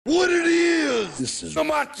What it is. This is the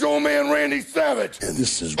Macho Man Randy Savage. And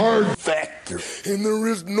this is Hard Factor. And there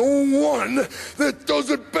is no one that does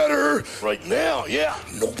it better right now, yeah.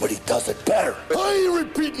 Nobody does it better. I ain't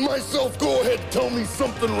repeating myself. Go ahead, tell me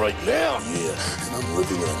something right now. Yeah, and I'm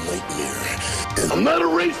living in a nightmare. And I'm not a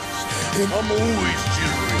racist, and I'm always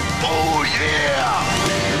cheering. Oh, yeah!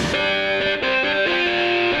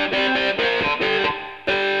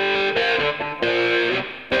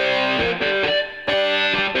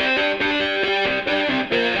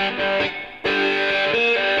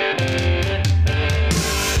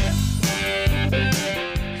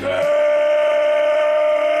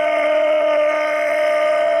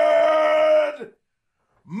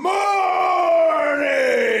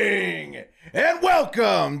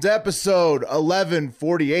 Welcome to episode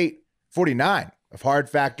 49 of Hard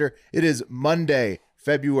Factor. It is Monday,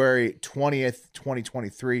 February 20th,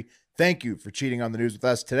 2023. Thank you for cheating on the news with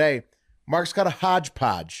us today. Mark's got a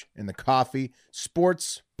hodgepodge in the coffee,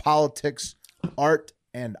 sports, politics, art,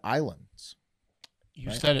 and islands.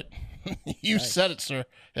 You said it. You said it, sir.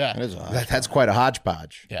 Yeah. That's quite a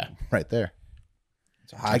hodgepodge. Yeah. Right there.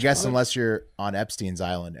 I guess unless you're on Epstein's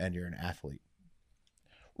Island and you're an athlete.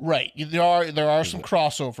 Right. There are some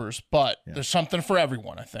crossovers, but there's something for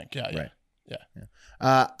everyone, I think. Yeah. Right. Yeah.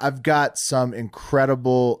 I've got some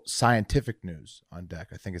incredible scientific news on deck.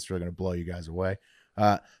 I think it's really going to blow you guys away.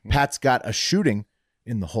 Pat's got a shooting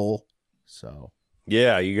in the hole. So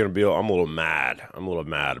yeah, I'm a little mad. I'm a little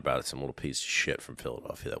mad about some little piece of shit from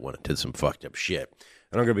Philadelphia that went and did some fucked up shit.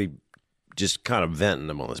 And I'm going to be just kind of venting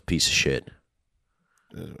them on this piece of shit.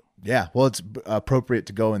 Yeah, well, it's appropriate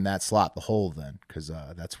to go in that slot, the hole, then, because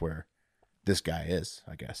that's where this guy is,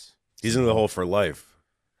 I guess. He's in the hole for life.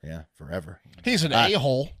 Yeah, forever. He's an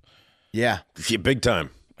a-hole. Yeah. Big time.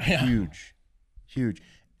 Yeah. Huge.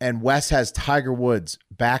 And Wes has Tiger Woods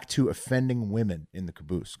back to offending women in the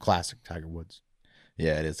caboose. Classic Tiger Woods.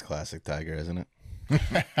 Yeah, it is classic Tiger, isn't it?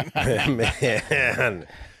 Man.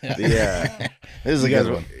 Yeah. This is a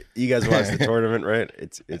good one. You guys watched the tournament, right?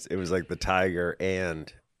 It was like the Tiger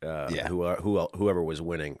and whoever was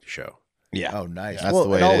winning show. Yeah. Oh, nice. That's the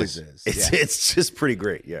way it it always is. is. It's just pretty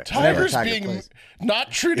great. Yeah. Tiger's Tiger being plays. not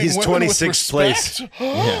treating He's women with 26th respect.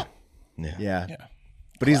 place. Yeah.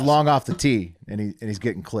 But he's long off the tee, and he's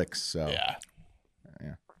getting clicks. So Yeah.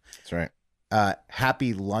 That's right.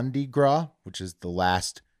 Happy Lundi Gras, which is the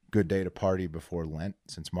last good day to party before Lent,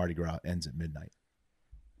 since Mardi Gras ends at midnight.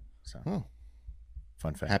 So,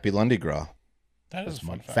 fun fact. Happy Lundi Gras. That is a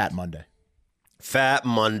fun fact. Fat Monday. Fat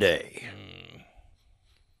Monday.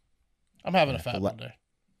 I'm having a fat Monday.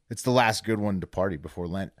 It's the last good one to party before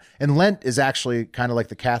Lent. And Lent is actually kind of like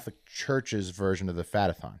the Catholic Church's version of the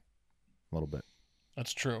Fatathon. A little bit.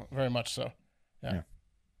 That's true. Very much so. Yeah,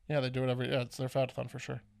 they do it it's their fatathon for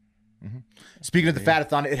sure. Mm-hmm. Speaking of the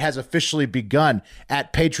Fatathon, it has officially begun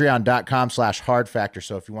at patreon.com/hardfactor.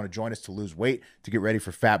 So if you want to join us to lose weight, to get ready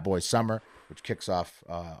for Fat Boy Summer, which kicks off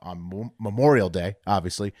on Memorial Day,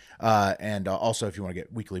 obviously. And also if you want to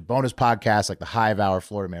get weekly bonus podcasts like the Hive Hour,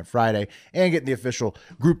 Florida Man Friday, and get in the official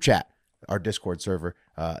group chat, our Discord server,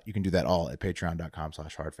 you can do that all at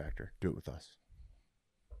patreon.com/hardfactor. Do it with us.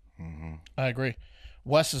 Mm-hmm. I agree.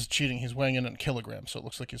 Wes is cheating. He's weighing in kilograms, so it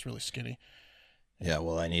looks like he's really skinny. Yeah,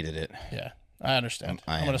 well, I needed it. Yeah, I understand.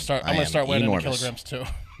 I'm going to start weighing in kilograms too.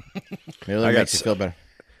 Really makes you feel better.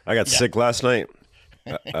 I got sick last night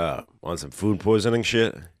on some food poisoning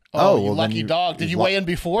shit. Oh, you lucky dog. Did you weigh in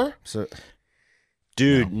before? So,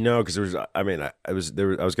 dude, no, because there was. I mean, I was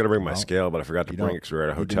going to bring my scale, but I forgot to bring it because we were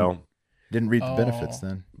at a hotel. Didn't reap the benefits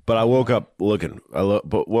then. But I woke up looking.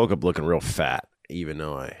 Woke up looking real fat, even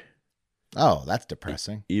though I. Oh, that's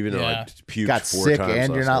depressing. Even though I puked got 4 sick times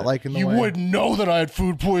and you're not liking the You way? wouldn't know that I had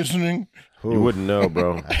food poisoning. You wouldn't know,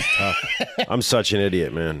 bro. That's tough. I'm such an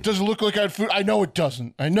idiot, man. Does it look like I had food? I know it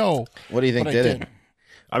doesn't. I know. What do you think but did I it?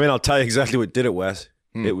 I mean, I'll tell you exactly what did it, Wes.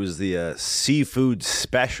 It was the seafood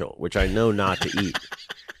special, which I know not to eat.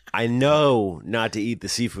 I know not to eat the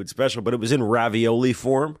seafood special, but it was in ravioli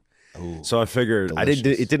form. Ooh, so I figured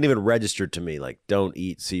it didn't even register to me, like, don't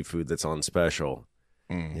eat seafood that's on special.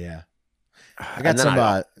 Yeah. I got some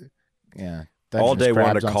all day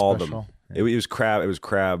wanted to crabs on call special. them. It was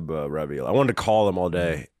crab ravioli. I wanted to call them all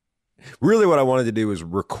day. Really what I wanted to do was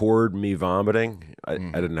record me vomiting. I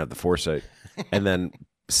didn't have the foresight. And then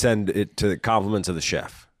send it to the compliments of the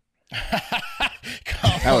chef.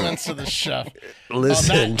 Compliments to the chef.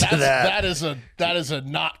 Listen to that. That is a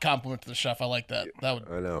not compliment to the chef. I like that. That would.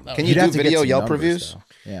 I know. Can you do video Yelp reviews?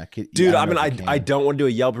 Though. Yeah, dude. I mean, I don't want to do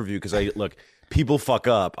a Yelp review because look. People fuck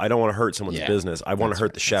up. I don't want to hurt someone's business. I want to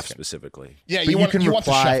hurt the chef specifically. Yeah, you want the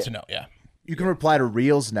chef to know. Yeah. You can reply to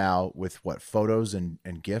reels now with what, photos and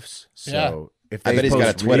gifs. So if I they bet he's got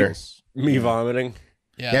post a Twitter. reels- Me vomiting.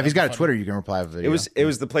 yeah, if he's got a Twitter, you can reply with video. It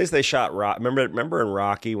was the place they shot Rock. Remember in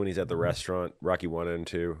Rocky when he's at the restaurant, Rocky 1 and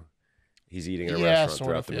 2. He's eating in a restaurant sort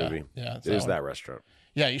throughout of, the yeah. movie. Yeah, it's it is that one. that restaurant.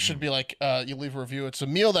 Yeah, you should be like, you leave a review. It's a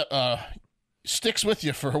meal that sticks with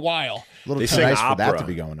you for a while. a little They too sing nice for that opera. to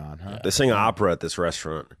be going on, huh? They sing opera at this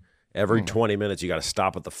restaurant. Every 20 minutes, you got to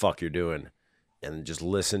stop what the fuck you're doing and just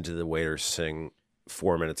listen to the waiters sing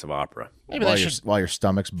 4 minutes of opera. Maybe While they your, should while your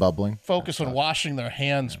stomach's bubbling. focus on washing their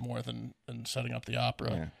hands more than setting up the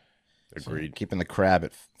opera. Yeah. Agreed. Keeping the crab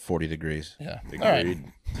at 40 degrees. Yeah. Agreed. All right.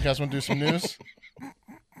 You guys want to do some news?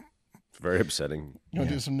 It's very upsetting. You want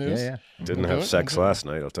to do some news? Yeah. Didn't Do have it? sex Do it? last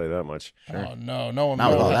night, I'll tell you that much. Oh no, no one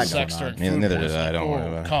Not with all had that sex going during on. food Neither did poisoning. I, don't worry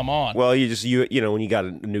about it. Come on. Well, you know when you got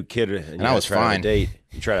a new kid and you I was try to have fine. a date.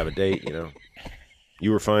 You try to have a date, you know.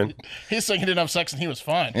 You were fine. He's saying he didn't have sex and he was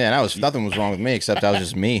fine. Yeah, and nothing was wrong with me except I was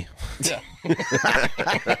just me. Yeah.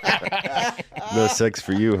 No sex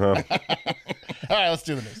for you, huh? All right, let's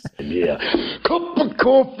do the news. Yeah. Cup of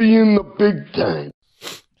coffee in the big time.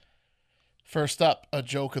 First up, a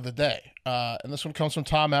joke of the day. And this one comes from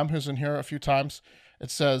Tom M., who's in here a few times. It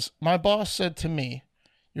says, "My boss said to me,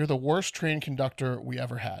 'You're the worst train conductor we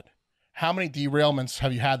ever had. How many derailments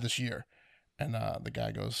have you had this year?' And the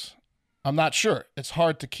guy goes, 'I'm not sure. It's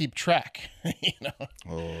hard to keep track.'" You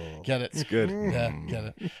know, get it? It's good. Yeah, get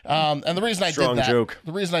it. And the reason I Strong did that, joke.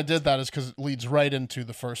 the reason I did that is because it leads right into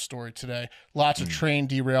the first story today. Lots of train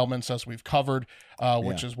derailments, as we've covered,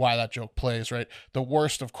 which is why that joke plays. Right. The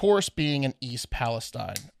worst, of course, being in East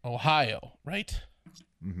Palestine, Ohio. Right.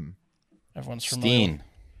 Mm-hmm. Everyone's familiar. Steen.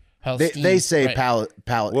 Palestine. They say right.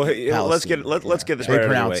 Well, Let's get this They right out of the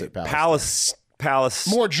pronounce way. it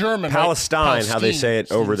Palestine. More German. right? Palestine, how they say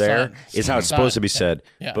it over there, is how it's supposed to be said.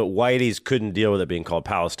 Yeah. But Whitey's couldn't deal with it being called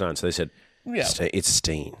Palestine, so they said, Yeah. it's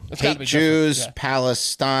Steen. It's gotta Hate be Jews, different.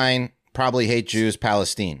 Palestine. Probably hate Jews,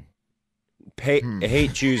 Palestine.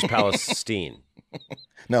 Hate Jews, Palestine.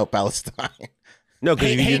 No, Palestine. No, because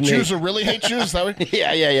Hate, you hate didn't Jews or really hate Jews? Is that what?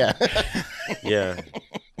 Yeah. Yeah.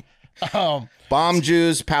 Bomb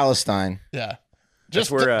Jews, Palestine. Yeah. That's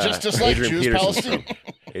Just, where just like Adrian Jews, Peterson's Palestine.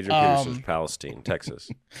 from. Adrian Peterson's Palestine, Texas.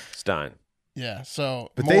 Stein. Yeah.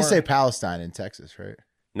 So, But more, they say Palestine in Texas, right?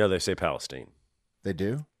 No, they say Palestine. They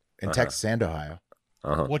do? In Texas and Ohio.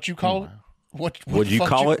 what you call it? What What'd the you fuck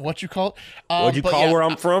call it? What you call it? What'd you but call yeah, where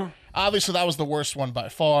I'm from? Obviously, that was the worst one by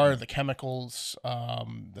far. The chemicals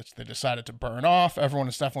that they decided to burn off. Everyone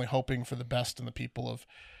is definitely hoping for the best in the people of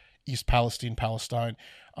East Palestine,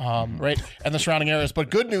 right? And the surrounding areas. But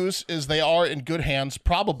good news is they are in good hands,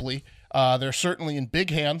 probably. They're certainly in big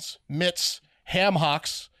hands. Mitts, ham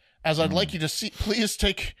hocks. As I'd like you to see, please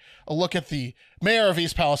take a look at the mayor of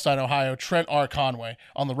East Palestine, Ohio, Trent R. Conway,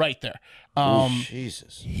 on the right there.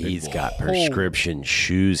 Jesus. He's got prescription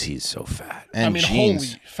shoes. He's so fat. And I mean,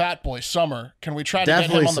 jeans. holy fat boy summer. Can we try to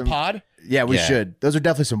Definitely get him on the some- pod? Yeah, we Yeah. should. Those are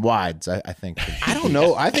definitely some wides, I think. I don't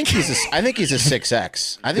know. I think he's a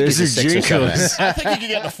 6X. I think There's he's a his 6 or 7X. Jinkos. I think you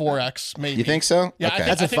could get a 4X, maybe. You think so? Yeah, I think-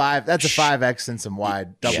 That's a 5. That's a 5X and some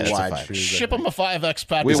wide, double that's a wide 5. shoes. I Ship think. him a 5X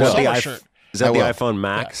fat We boy will. Is that, summer the, shirt. is that I the will. iPhone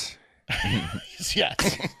Max?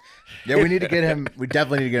 Yes. Yeah, we need to get him. We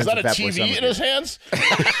definitely need to get Is him that some a Fat Boy TV Summer in his gear. hands?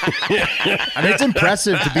 I mean, it's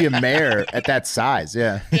impressive to be a mayor at that size.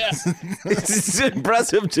 Yeah. Yeah. It's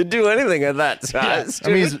impressive to do anything at that size. I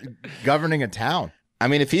mean, he's governing a town. I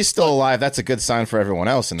mean, if he's still alive, that's a good sign for everyone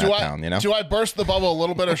else in that town, you know? Do I burst the bubble a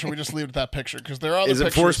little bit, or should we just leave it at that picture? Because there are other Is it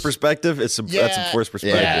pictures. forced perspective? That's some forced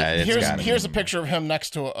perspective. Yeah, it's gotta be. Here's a picture of him next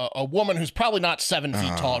to a woman who's probably not 7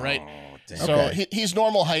 feet tall, right? So Okay. he's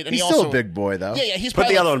normal height, and He's he still also a big boy, though. Yeah, he's Put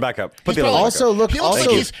probably the other like- one back up. Put he's the other one probably- back up. Also, look. He looks,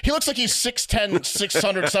 Also, like he looks like he's 6'10",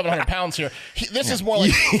 600, 700 pounds here. This is more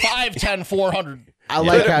like 5'10", 400. I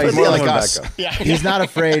like how Put he's the other like one us. back up. Yeah, He's not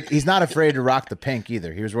afraid. He's not afraid to rock the pink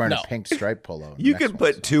either. He was wearing No. a pink striped polo. You could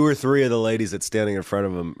put 2 or 3 of the ladies that's standing in front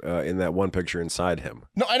of him in that one picture inside him.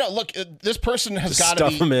 No, I know. Look, this person has Just got to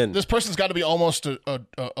stuff him be. in. This person's got to be almost a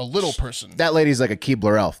little person. That lady's like a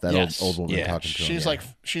Keebler elf. That Yes. old woman Yeah. talking to him.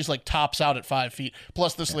 She's like tops out at 5 feet.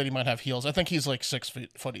 Plus, this lady might have heels. I think he's like 6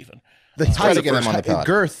 foot even. The try height to get him on the pod.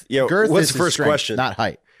 girth. Yeah, girth what's is the his first strength, question? Not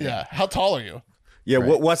height. Yeah. How tall are you? Yeah,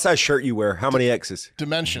 what's that shirt you wear? How many X's?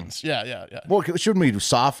 Dimensions. Yeah. Well, shouldn't we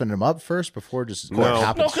soften him up first before just going No.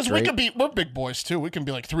 No, because we're big boys too. We can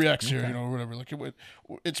be like 3X here, or whatever. Like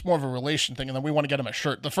it's more of a relation thing, and then we want to get him a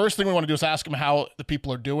shirt. The first thing we want to do is ask him how the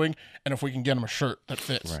people are doing, and if we can get him a shirt that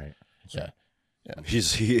fits. Right. Yeah.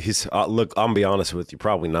 He's look, I'm gonna be honest with you,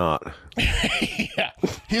 probably not. Yeah.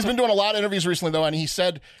 He's been doing a lot of interviews recently, though, and he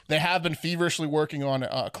said they have been feverishly working on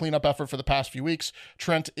a cleanup effort for the past few weeks.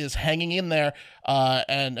 Trent is hanging in there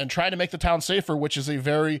and trying to make the town safer, which is a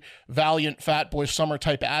very valiant Fat Boy Summer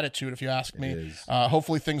type attitude, if you ask me.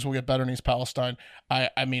 Hopefully things will get better in East Palestine.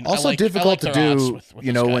 I mean, also difficult to do, with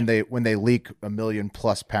you know, when they leak 1 million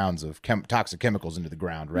plus pounds of toxic chemicals into the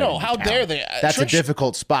ground. Right? No, how dare they? That's a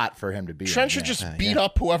difficult spot for him to be. Trent should just beat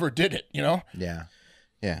up whoever did it. You know? Yeah.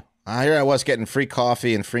 Yeah. Here I was getting free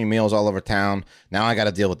coffee and free meals all over town. Now I got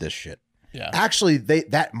to deal with this shit. Yeah. Actually,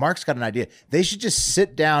 Mark's got an idea. They should just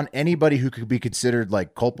sit down anybody who could be considered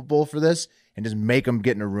like culpable for this and just make them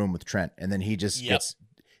get in a room with Trent, and then he just gets.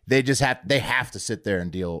 They have to sit there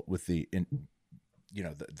and deal with the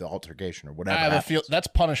altercation or whatever. I have a feel that's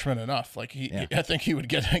punishment enough. Like I think he would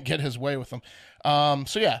get his way with them.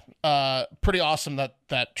 Pretty awesome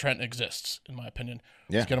that Trent exists, in my opinion.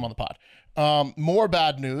 Let's get him on the pod. More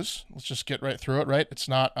bad news. Let's just get right through it, right? It's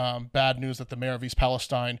not bad news that the mayor of East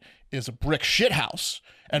Palestine is a brick shithouse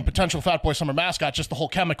and potential Fat Boy Summer mascot, just the whole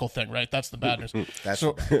chemical thing, right? That's the bad news.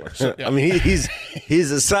 I mean, he's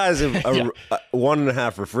the size of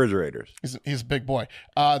 1.5 refrigerators. He's a big boy.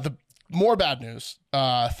 The more bad news,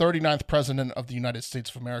 39th president of the United States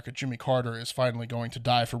of America, Jimmy Carter, is finally going to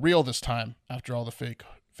die for real this time after all the fake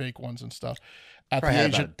ones and stuff. At Probably the had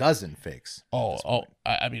age about of a dozen fakes.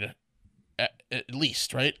 I mean, at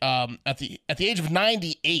least, right? At the age of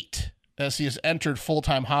 98, as he has entered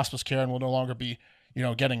full-time hospice care and will no longer be,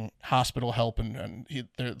 getting hospital help, and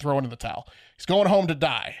they're throwing in the towel. He's going home to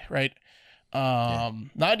die, right?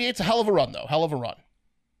 98's a hell of a run, though. Hell of a run.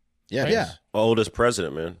 Yeah. Right? Yeah. Oldest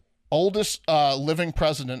president, man. Oldest living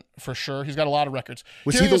president for sure. He's got a lot of records.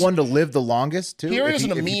 Was he the one to live the longest too? Here if is he,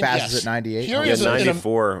 a if mean. he passes Yes. at 98. Here Yeah, is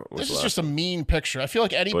 94. This is just a mean picture. I feel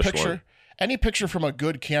like any Bush picture, one. any picture from a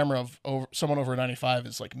good camera of someone over 95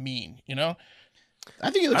 is like mean. You know? I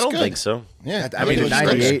think he I looks don't good. think so. Yeah. I mean, He at looks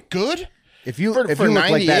 98. good. If you For look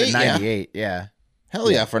like that at 98, yeah. 98, yeah. Hell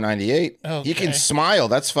yeah, for 98. Okay. He can smile.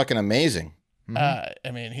 That's fucking amazing. I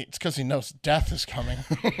mean, it's because he knows death is coming.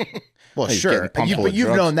 Well, He's sure, getting pumped full but of you've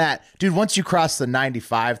drugs. known that, dude. Once you cross the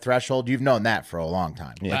 95 threshold, you've known that for a long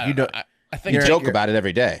time. Yeah. You don't. I think You joke about it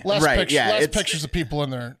every day. less, Right, pictures, yeah, less it's- pictures of people in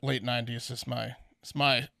their late 90s is my.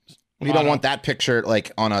 You don't motto. want that picture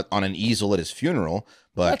like on an easel at his funeral,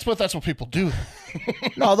 but That's what people do.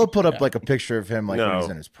 No, they'll put up like a picture of him like when No. he's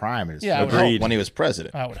in his prime. And his Yeah, I would photo. hope. when he was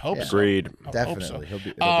president. I would hope so. Agreed. I would hope Definitely, so. it'll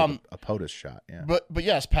be a POTUS shot. Yeah, But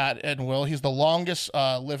yes, Pat and Will, he's the longest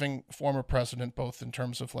living former president, both in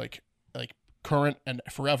terms of like current and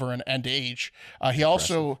forever and age. He's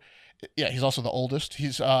also the oldest.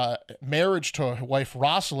 He's marriage to wife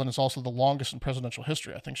Rosalind is also the longest in presidential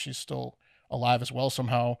history. I think she's still alive as well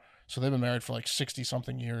somehow. So they've been married for like 60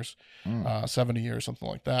 something years, 70 years, something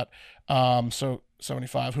like that. So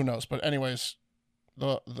 75, who knows? But anyways,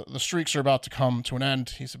 the streaks are about to come to an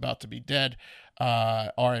end. He's about to be dead.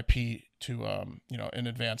 R.I.P. to in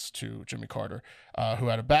advance to Jimmy Carter, who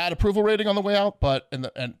had a bad approval rating on the way out, but in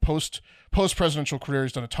post presidential career,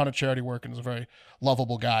 he's done a ton of charity work and is a very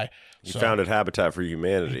lovable guy. He founded Habitat for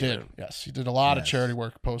Humanity. He did, man. yes, he did a lot of charity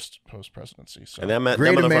work post presidency. So And that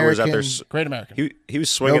Great motherfucker was out there. American- great American. He was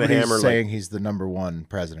swinging nobody's a hammer saying like he's the #1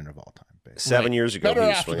 president of all time. Basically. 7 years ago. Better He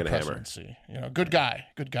was after the swinging a hammer. presidency.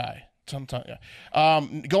 Good guy. Sometimes, yeah.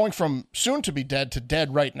 Going from soon to be dead to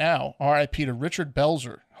dead right now. R.I.P. to Richard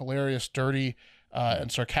Belzer, hilarious, dirty,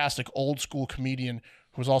 and sarcastic old school comedian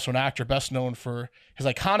who was also an actor best known for his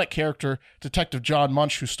iconic character, Detective John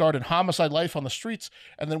Munch, who starred in Homicide: Life on the Streets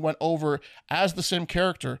and then went over as the same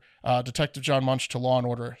character, Detective John Munch, to Law and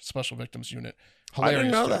Order Special Victims Unit. I Hilarious.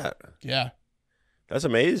 didn't know story. that. Yeah. That's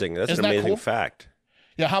amazing. That's Isn't an that amazing cool? fact.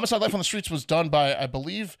 Yeah, Homicide: Life on the Streets was done by, I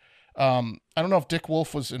believe, I don't know if Dick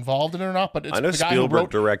Wolf was involved in it or not, but it's I know the guy Spielberg who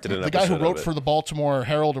wrote, directed an the guy who episode wrote of it. for the Baltimore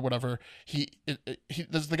Herald or whatever.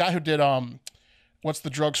 There's the guy who did what's the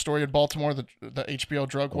drug story in Baltimore? The HBO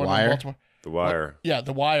drug one Wire? in Baltimore. The Wire. Yeah,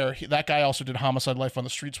 The Wire. That guy also did Homicide: Life on the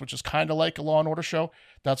Streets, which is kind of like a Law and Order show.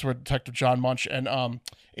 That's where Detective John Munch and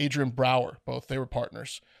Adrian Brower, both they were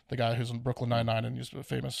partners. The guy who's in Brooklyn Nine-Nine and he's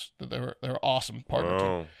famous. They were awesome partner team.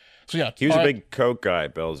 Oh. So yeah, He was a all right. big coke guy,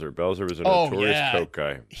 Belzer. Belzer was a Oh, notorious yeah. coke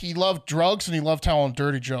guy. He loved drugs and he loved telling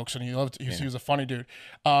dirty jokes and he was a funny dude.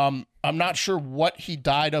 I'm not sure what he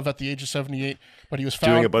died of at the age of 78, but he was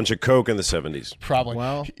found Doing a bunch of coke in the 70s. probably.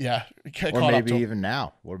 Well, yeah, caught or up maybe to him. even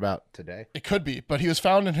now. What about today? It could be, but he was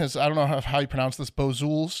found in his, I don't know how you pronounce this,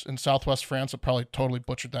 Beauzouls in southwest France. I probably totally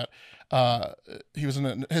butchered that. He was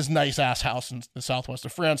in his nice ass house in the southwest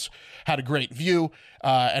of France, had a great view.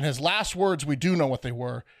 And his last words, we do know what they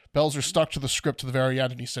were. Belzer stuck to the script to the very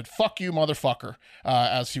end and he said, "Fuck you, motherfucker,"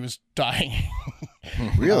 as he was dying.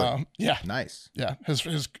 Really? Yeah, Nice. yeah. His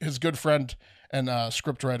good friend and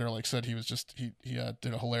scriptwriter like said he was just he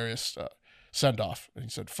did a hilarious send off, and he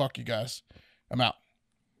said, "Fuck you guys, I'm out."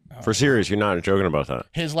 For serious, you're not joking about that.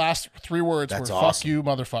 His last 3 words That's were awesome. "Fuck you,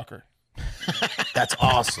 motherfucker," That's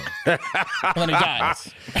awesome. and then he died.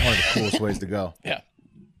 One of the coolest ways to go. Yeah,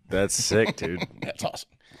 That's sick, dude. that's awesome.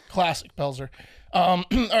 Classic Belzer. All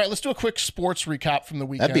right, let's do a quick sports recap from the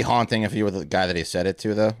weekend. That'd be haunting if you were the guy that he said it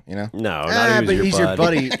to, though. You know. No, not But even he's your your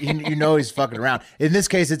buddy. buddy. You know he's fucking around. In this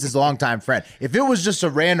case, it's his longtime friend. If it was just a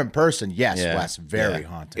random person, yes, Yeah. Wes, very Yeah.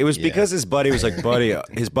 haunting. It was because his buddy was like, buddy.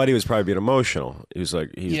 His buddy was probably being emotional. He's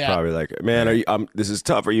Yeah. probably like, man, are you? This is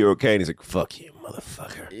tough. Are you okay? And he's like, fuck you,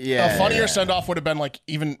 motherfucker. yeah. A funnier send off would have been like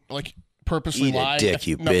even like purposely Eat a lie. dick, if-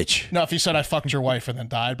 you no, bitch. No, if he said I fucked your wife and then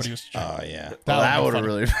died, but he was. Oh yeah. That would've would have been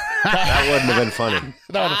really. That wouldn't have been funny.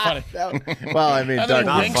 That would have been funny. Well, I mean, And then he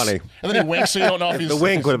Not winks, funny. And then he winks, so you don't know if he's The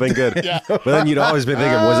wink would have been good. Yeah. But then you'd always been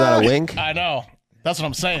thinking, was that a wink, I know. That's what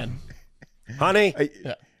I'm saying. honey?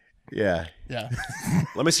 Yeah, yeah, yeah.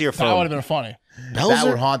 Let me see your That would phone. have been funny. that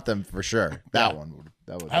would haunt them for sure. That one would.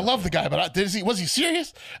 That would. I love the guy, but was he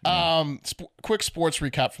serious? Quick sports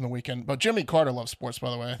recap from the weekend. But Jimmy Carter loves sports,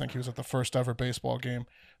 by the way. I think he was at the first ever baseball game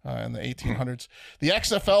in the 1800s. The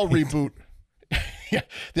XFL reboot. Yeah,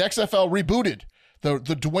 the XFL rebooted. The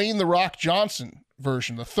Dwayne "The Rock" Johnson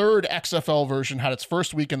version, the third XFL version, had its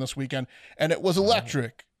first weekend this weekend, and it was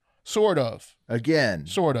electric. Sort of. Again,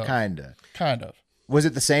 Sort of. kinda. Kind of. Was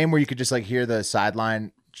it the same where you could just like hear the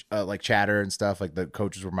sideline like chatter and stuff, like the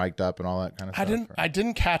coaches were mic'd up and all that kind of stuff? I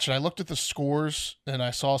didn't catch it. I looked at the scores and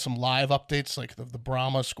I saw some live updates, like the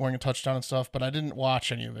Brahma scoring a touchdown and stuff, but I didn't watch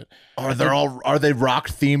any of it. Are they rock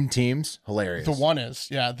themed teams? Hilarious. The one is,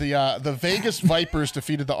 yeah. The Vegas Vipers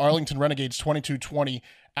defeated the Arlington Renegades 22-20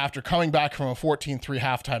 after coming back from a 14-3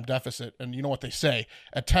 halftime deficit. And you know what they say,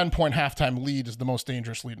 a 10-point halftime lead is the most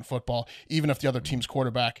dangerous lead in football, even if the other team's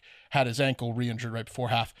quarterback had his ankle re-injured right before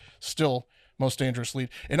half. Still, most dangerous lead.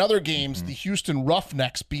 In other games, the Houston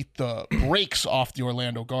Roughnecks beat the brakes off the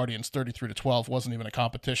Orlando Guardians 33-12. Wasn't even a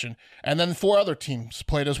competition. And then 4 other teams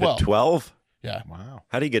played as well. 12? Yeah. Wow.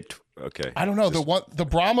 How do you get? Okay. I don't know. The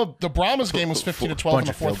Brahmas game was 15-12 in bunch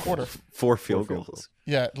the of fourth field quarter. goals. 4 field goals.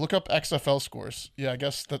 Yeah, look up XFL scores. Yeah, I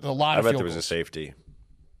guess a lot I of bet field there was a goals. safety.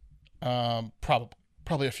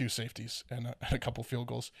 Probably a few safeties and a couple field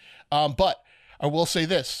goals. But I will say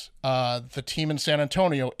this: the team in San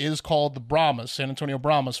Antonio is called the Brahmas, San Antonio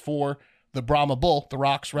Brahmas, for the Brahma Bull, the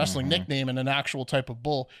Rock's wrestling nickname, and an actual type of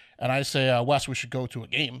bull. And I say, Wes, we should go to a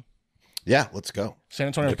game. Yeah, let's go. San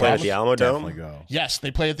Antonio They played at Brahmas. the Alamo Definitely Dome. go. Yes,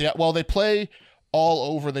 they play at they play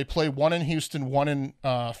all over. They play one in Houston, one in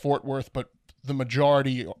Fort Worth, but the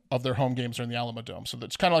majority of their home games are in the Alamo Dome. So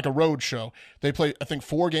it's kind of like a road show. They play, I think,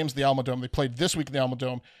 4 games at the Alamo Dome. They played this week at the Alamo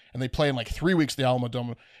Dome, and they play in like 3 weeks at the Alamo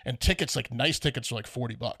Dome. And tickets, like nice tickets, are like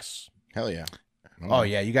 $40. Hell yeah. Oh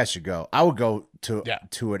yeah, you guys should go. I would go to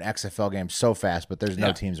an XFL game so fast, but there's no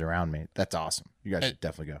Yeah. teams around me. That's awesome. You guys should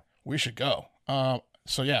definitely go. We should go.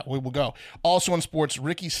 So yeah, we will go. Also in sports,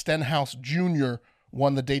 Ricky Stenhouse Jr.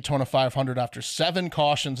 won the Daytona 500 after 7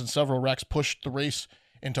 cautions and several wrecks pushed the race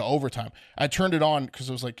into overtime. I turned it on because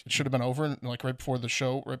it was like, it should have been over, and like right before the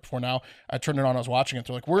show, right before now, I turned it on, I was watching it.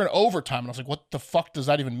 They're like, we're in overtime. And I was like, what the fuck does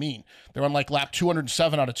that even mean? They're on like lap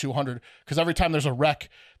 207 out of 200 because every time there's a wreck,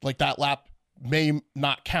 like that lap may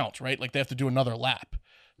not count, right? Like they have to do another lap.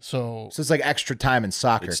 So So it's like extra time in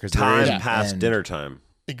soccer It's because time past dinner time.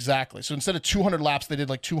 exactly. So instead of 200 laps, they did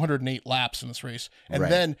like 208 laps in this race. And Right.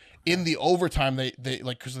 then in the overtime, they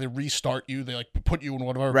like, because they restart you, they like put you in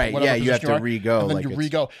whatever. Right, whatever yeah, you have position to you're on, re-go, And then like you it's-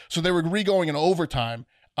 re-go. So they were re-going in overtime.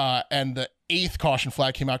 And the 8th caution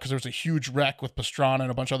flag came out because there was a huge wreck with Pastrana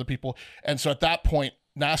and a bunch of other people. And so at that point,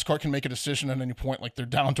 NASCAR can make a decision at any point. Like they're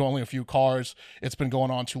down to only a few cars. It's been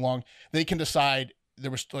going on too long. They can decide. There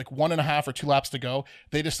was like 1.5 or 2 laps to go.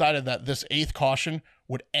 They decided that this 8th caution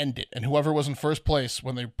would end it. And whoever was in first place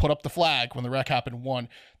when they put up the flag, when the wreck happened, won.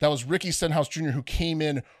 That was Ricky Stenhouse Jr., who came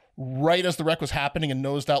in right as the wreck was happening and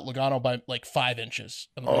nosed out Logano by like 5 inches.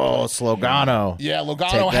 Oh, it's Logano. Yeah, Logano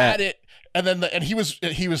Take that. had it, and then he was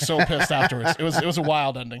so pissed afterwards. It was a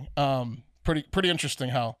wild ending. Pretty interesting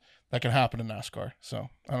how that can happen in NASCAR. So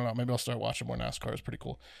I don't know. Maybe I'll start watching more NASCAR. It's pretty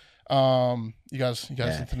cool. You guys into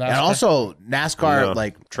NASCAR? And also NASCAR, No,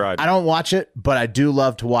 like tried. I don't watch it, but I do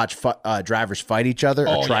love to watch drivers fight each other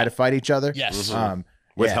or Oh, try yeah. to fight each other. Yes.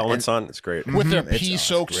 With yeah, helmets on, it's great. with their it's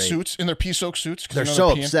pea-soaked great. suits, in their pea-soaked suits. 'cause They're you know so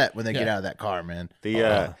they're peeing. upset when they get Yeah. out of that car, man.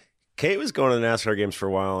 The Kate was going to the NASCAR games for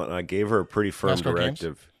a while, and I gave her a pretty firm NASCAR games?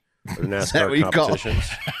 directive. The that NASCAR what you call it? competitions.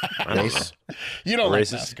 I don't know. You don't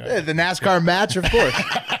Races? like NASCAR. Yeah, the NASCAR match, of course.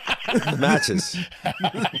 matches.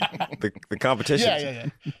 The competition. Yeah.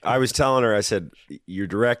 I was telling her, I said, your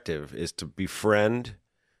directive is to befriend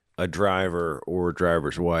a driver or a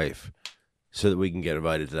driver's wife so that we can get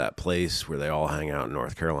invited to that place where they all hang out in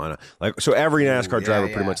North Carolina. Like, so every NASCAR driver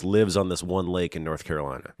pretty much lives on this one lake in North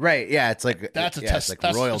Carolina. Right. Yeah. It's like That's a yeah, test. It's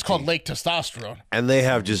like royalty. It's called Lake Testosterone. And they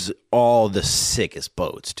have just all the sickest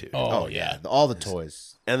boats, too. Oh yeah. All the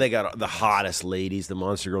toys. And they got the hottest ladies. The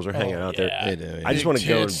Monster Girls are hanging out there. They do. Yeah. I just Big want to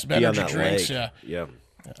go tits, and be on energy that drinks, lake. Yeah.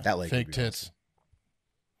 That lake. Fake would be tits.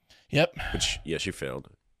 Yep. Which, yeah, she failed.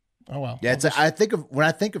 Oh well. Yeah, it's. I think of when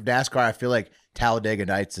I think of NASCAR, I feel like Talladega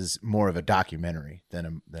Nights is more of a documentary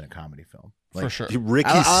than a comedy film. Like, for sure. Ricky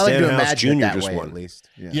I like to Stenhouse imagine it Jr. that just way, won. at least.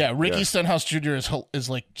 Yeah, Ricky Stenhouse Jr. is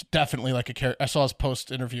like definitely like a character. I saw his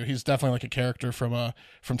post interview. He's definitely like a character from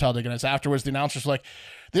Talladega Nights. Afterwards, the announcers were like,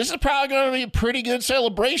 "This is probably going to be a pretty good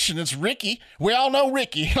celebration. It's Ricky. We all know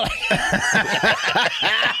Ricky."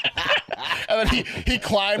 And then he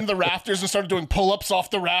climbed the rafters and started doing pull-ups off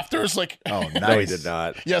the rafters. Like, Oh, nice. No, he did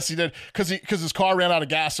not. yes, he did, because his car ran out of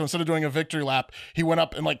gas. So instead of doing a victory lap, he went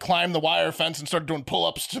up and like climbed the wire fence and started doing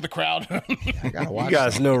pull-ups to the crowd. You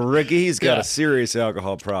guys know Ricky. He's got Yeah. a serious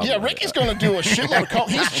alcohol problem. Yeah, Ricky's going to do a shitload of coke.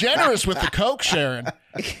 He's generous with the coke sharing.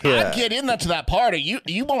 I'd get in to that party.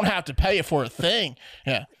 You won't have to pay for a thing.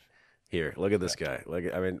 Yeah. Here, look at this guy.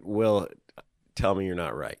 Will, tell me you're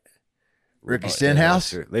not right. Ricky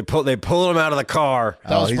Stenhouse. They pulled him out of the car.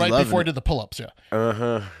 That was he's right loving before he it. did the pull-ups, yeah.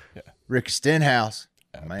 Uh-huh. Ricky Stenhouse.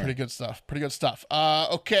 Man. Pretty good stuff.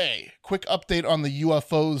 Okay, quick update on the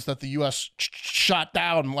UFOs that the U.S. shot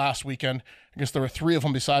down last weekend. I guess there were 3 of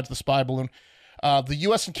them besides the spy balloon. The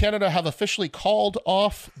U.S. and Canada have officially called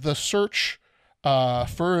off the search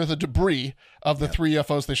for the debris of the 3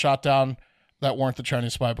 UFOs they shot down that weren't the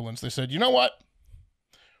Chinese spy balloons. They said, you know what?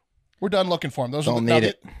 We're done looking for them. Those Don't are need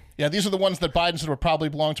it. Yeah, these are the ones that Biden said would probably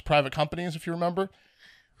belong to private companies, if you remember.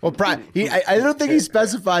 Well, I don't think he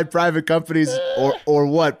specified private companies or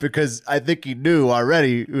what, because I think he knew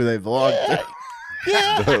already who they belonged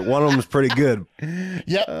to. One of them's pretty good.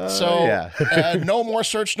 Yep. So yeah. no more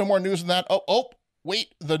search, no more news than that. Oh,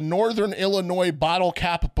 wait. The Northern Illinois Bottle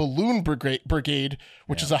Cap Balloon Brigade,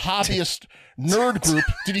 which is a hobbyist nerd group.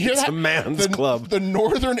 Did you hear It's that? a man's club. The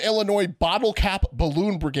Northern Illinois Bottle Cap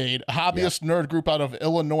Balloon Brigade, a hobbyist nerd group out of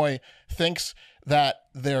Illinois, thinks that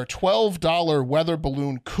their $12 weather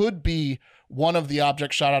balloon could be one of the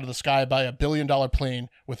objects shot out of the sky by a $1 billion plane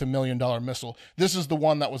with a $1 million missile. This is the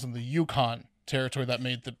one that was in the Yukon territory that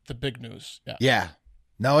made the big news. Yeah. Yeah.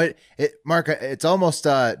 No, it Mark, it's almost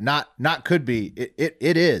not could be.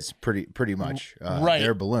 It is pretty much Right.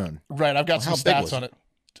 their balloon. Right. I've got some how big stats was on it.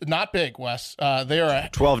 Not big, Wes. They are.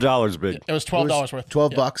 $12 big. It was $12 worth.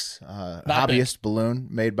 $12 Yeah. bucks. Hobbyist balloon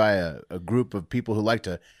made by a group of people who like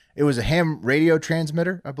to. It was a ham radio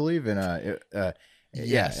transmitter, I believe, and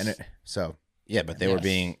Yes. and so Yeah, but they were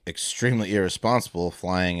being extremely irresponsible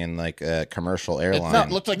flying in like a commercial airline.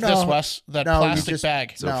 It looked like this, Wes. That no, you plastic just-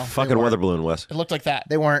 bag. It's a No, fucking they weather balloon, Wes. It looked like that.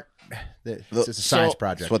 they weren't. It's just a science So-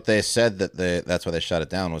 project. That's what they said that's why they shut it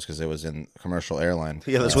down was because it was in commercial airline.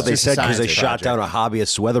 Yeah, that's what they just a said because they science shot project. down a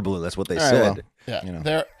hobbyist weather balloon. That's what they All right, said. well, Yeah. you know.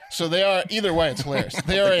 They are. Either way, it's hilarious.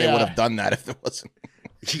 They are. They would have done that if it wasn't.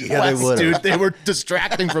 Yeah, they would. Dude, they were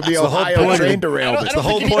distracting from the the whole Ohio point of train it. derailment. It's the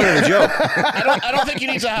whole point of the joke. I don't think you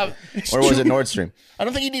need to have. Or was it Nord Stream? I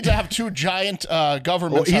don't think you need to have 2 giant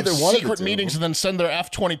governments Well, have either one of the secret two. meetings and then send their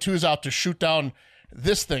F-22s out to shoot down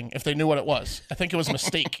this thing if they knew what it was. I think it was a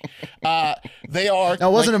mistake. They are. No,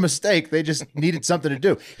 it wasn't a mistake. They just needed something to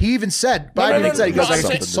do. He even said, Biden no, said, he no, goes, no, I I'm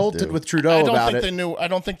saying- consulted with I Trudeau don't about think it. they knew. I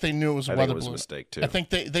don't think they knew it was a I think weather it was a balloon. mistake, too. I think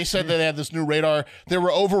they said that they had this new radar. They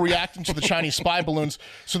were overreacting to the Chinese spy balloons,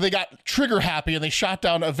 so they got trigger happy and they shot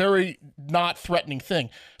down a very not threatening thing.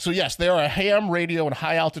 So yes, they are a ham radio and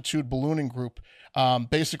high altitude ballooning group.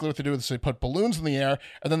 Basically, what they do is they put balloons in the air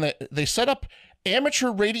and then they set up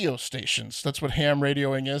amateur radio stations. That's what ham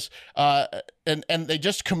radioing is. And they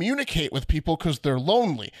just communicate with people because they're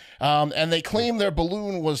lonely. And they claim their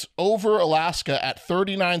balloon was over Alaska at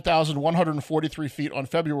 39,143 feet on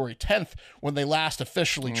February 10th when they last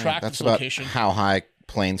officially tracked That's its about location. how high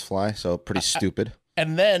planes fly, so pretty stupid.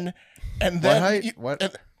 And then height?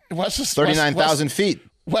 What? Wes is- 39,000 feet.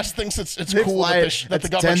 Wes thinks it's They cool fly, that the that's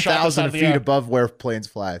government shot this out 10,000 of the feet air. above where planes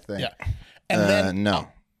fly, I think. Yeah. And then No.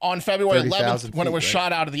 on February 30,000 11th, when it feet, was right?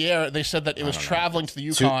 shot out of the air, they said that it was traveling to the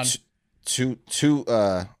Too, Yukon.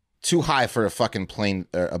 too high for a fucking plane,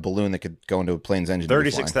 a balloon that could go into a plane's engine. to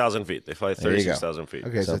be flying. 36,000 feet. They fly you go. 36,000 feet.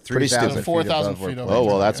 Okay, so So pretty 3,000 stupid. feet 4,000 above where feet over. planes Oh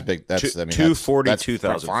well, fly. that's big. That's I mean,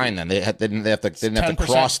 242,000 that's fine. Then they didn't have to 10%.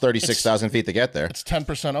 cross 36,000 feet to get there. It's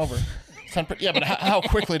 10% over. Yeah, but how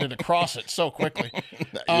quickly did it cross it? So quickly.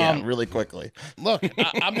 Yeah, really quickly. Look,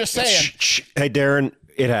 I'm just saying. Hey, Darren,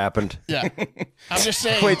 it happened. Yeah, I'm just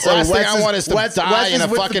saying. Wait, so Last thing Wes I is- want is to Wes- die Wes in is a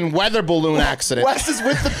with the- fucking weather balloon accident. Wes is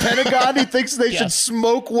with the Pentagon. He thinks they should Yes.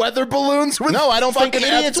 smoke weather balloons with No, I don't think fucking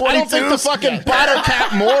idiots. I don't think the F-22s. fucking bottle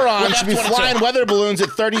cap moron should be F-22. flying weather balloons at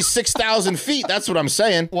 36,000 feet. That's what I'm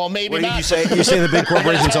saying. Well, maybe Wait, not. you say the big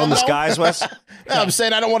corporations own the skies, Wes? No, I'm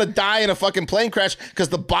saying I don't want to die in a fucking plane crash because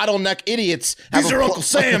the bottleneck idiots. have These a are pl- Uncle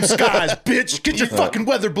Sam's skies, bitch. Get your fucking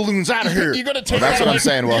weather balloons out of here. You're gonna take that's that what away I'm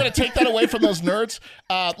saying, You're Will. gonna take that away from those nerds.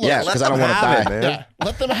 Look, Yes, because I don't want to die. man. yeah,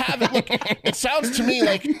 let them have it. Look, it sounds to me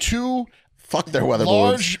like two Fuck their weather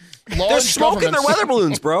balloons. large They're smoking their governments. weather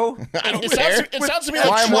balloons, bro. It sounds to me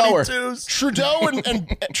Fly 'em lower. like Trudeau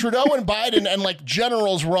and Biden and like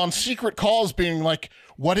generals were on secret calls being like,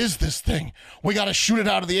 "What is this thing? We got to shoot it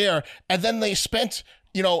out of the air." And then they spent,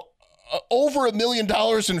 over $1 million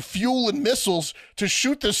in fuel and missiles to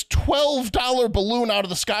shoot this $12 balloon out of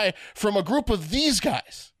the sky from a group of these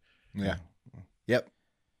guys, Yeah. Yep.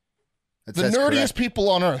 the nerdiest people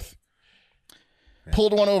on earth.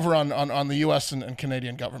 Pulled one over on the U.S. and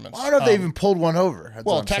Canadian governments. I don't know if they even pulled one over. That's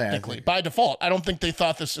Well, what I'm saying. technically, by default, I don't think they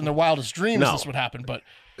thought this in their wildest dreams No. this would happen. But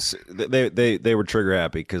They were trigger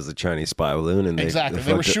happy because the Chinese spy balloon, and exactly,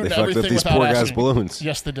 they were shooting they fucked everything up these without poor guys' asking. balloons.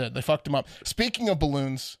 Yes, they did. They fucked them up. Speaking of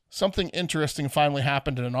balloons, something interesting finally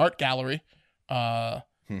happened in an art gallery.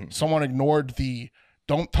 Someone ignored the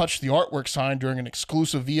 "Don't touch the artwork" sign during an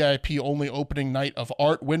exclusive VIP only opening night of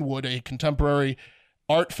Art Wynwood, a contemporary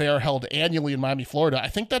art fair held annually in Miami, Florida. I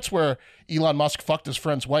think that's where Elon Musk fucked his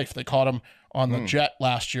friend's wife. They caught him on the jet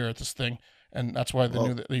last year at this thing, and that's why they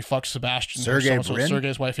knew that he fucked Sebastian. Sergey so-and-so, Brin?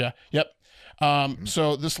 Sergey's wife, yeah. Yep.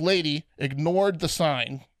 So this lady ignored the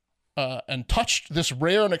sign and touched this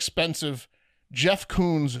rare and expensive Jeff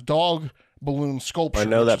Koons dog balloon sculpture. I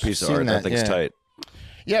know that which is- piece of seen art. That that, thing's yeah. tight.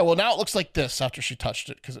 Yeah, well, now it looks like this after she touched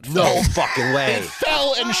it because it No fell. fucking It way.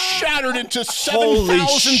 fell and shattered into Holy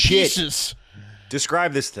 7,000 shit. pieces.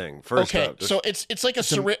 Describe this thing first. Okay, up. so it's like a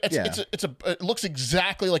yeah. it looks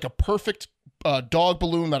exactly like a perfect dog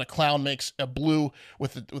balloon that a clown makes, a blue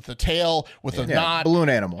with the tail with a Yeah, knot. balloon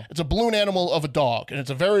animal. It's a balloon animal of a dog, and it's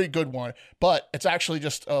a very good one. But it's actually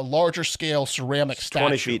just a larger scale ceramic statue.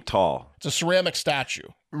 20 feet tall. It's a ceramic statue.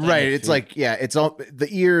 Right. It's like, yeah, it's all the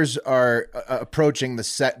ears are approaching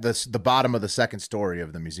the bottom of the second story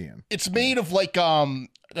of the museum. It's made of like a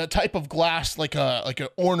type of glass, like an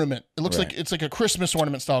ornament. It looks like it's like a Christmas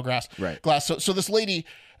ornament style glass. So this lady,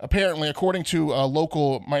 apparently, according to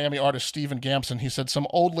local Miami artist Stephen Gamson, he said some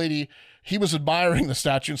old lady, he was admiring the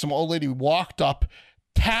statue, and some old lady walked up,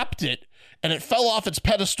 tapped it, and it fell off its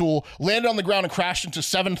pedestal, landed on the ground, and crashed into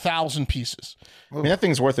 7,000 pieces. I mean, that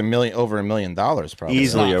thing's worth over $1 million, probably.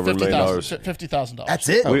 Easily Not over $1 million. $50,000. That's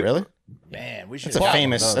it. Oh, really? Man, we should.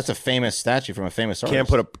 That's a famous statue from a famous artist.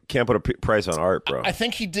 Can't put a price on art, bro. I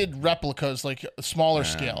think he did replicas, like a smaller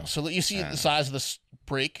scale. So that you see the size of this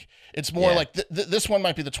break. It's more like this one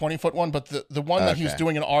might be the 20-foot one, but the one that he was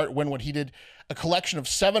doing in Art Wynwood, he did a collection of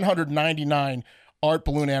 799 art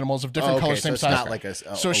balloon animals of different colors, so same it's size. not like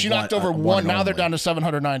so she knocked over one one. Now they're only. down to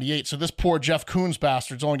 798. So this poor Jeff Koons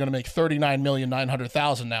bastard's only going to make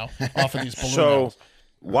 $39,900,000 now off of these balloon So animals.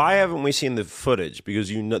 why haven't we seen the footage? Because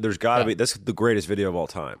there's got to be. That's the greatest video of all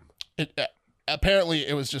time. Apparently,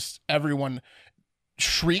 it was just everyone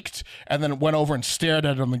shrieked and then went over and stared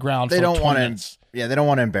at it on the ground. They for like don't 20 want minutes. to. Yeah, they don't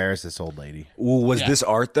want to embarrass this old lady. Well, was Yeah. this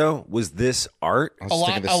art though? Was this art? I was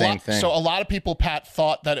thinking the same thing. So a lot of people, Pat,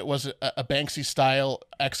 thought that it was a Banksy style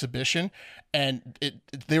exhibition, and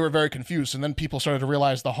they were very confused. And then people started to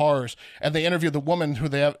realize the horrors. And they interviewed the woman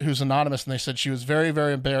who's anonymous, and they said she was very,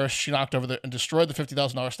 very embarrassed. She knocked over and destroyed the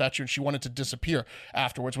 $50,000 statue, and she wanted to disappear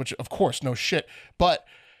afterwards. Which, of course, no shit. But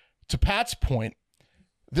to Pat's point,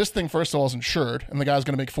 this thing first of all is insured, and the guy's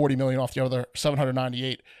going to make $40 million off the other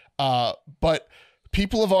 798. But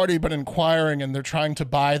people have already been inquiring, and they're trying to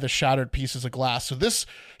buy the shattered pieces of glass. So this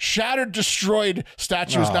shattered, destroyed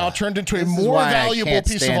statue is now turned into a this is more why I valuable can't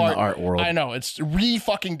piece of stand the art. art world. I know, it's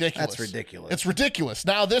fucking ridiculous. That's ridiculous. It's ridiculous.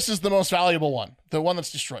 Now this is the most valuable one, the one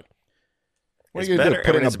that's destroyed. What are It's you going to do? better.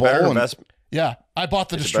 Put I it mean, in a it's a better bowl and investment. Yeah, I bought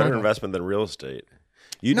the It's a destroyed better one. investment than real estate.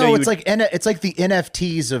 It's like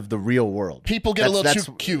the of the real world. People get a little That's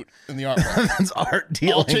too cute in the art world. That's art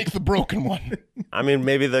dealing. I'll take the broken one. I mean,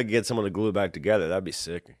 maybe they'll get someone to glue it back together. That'd be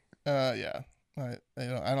sick. Yeah.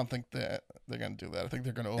 I don't think they're going to do that. I think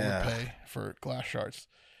they're going to overpay for glass shards.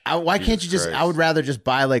 Why can't you just? Christ. I would rather just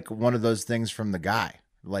buy like one of those things from the guy,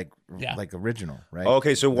 like Yeah. like original, right?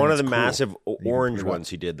 Okay, so Then one of it's the cool. massive can orange put it up. ones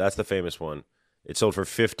he did. That's the famous one. It sold for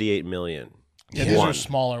 $58 million Yeah, these One. are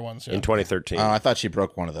smaller ones. Yeah. in 2013. Oh, I thought she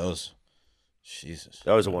broke one of those. Jesus.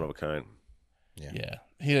 That was a one of a kind. Yeah.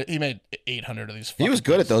 He made 800 of these. He was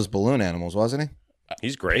fucking good at things. those balloon animals, wasn't he?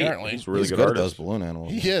 He's great. Apparently. He's a really He's good good at artist. those balloon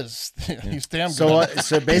animals. He is. He's damn good. So, at it.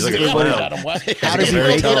 so basically, like a what clown. Adam West. how does he Very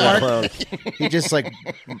make it, talented Mark? clown. He just like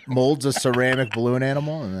molds a ceramic balloon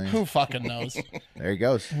animal, and then Who fucking knows? there he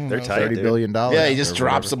goes. They're tight, $30 dude. billion. Yeah, he just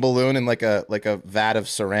drops a balloon in like a vat of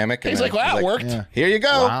ceramic. and He's then like, wow, it worked. Yeah. Here you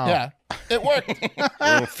go. Wow. Yeah, it worked.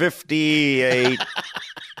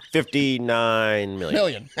 59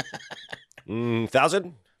 million.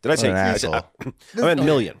 Thousand? Did I say? an I said- asshole. I meant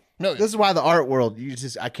million. Million. This is why the art world,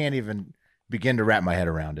 I can't even begin to wrap my head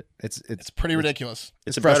around it. It's pretty ridiculous.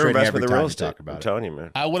 It's a better frustrating investment every than real time you estate. talk about I'm it. telling you,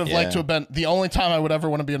 man. I would have liked Yeah. to have been. The only time I would ever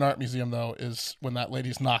want to be in an art museum, though, is when that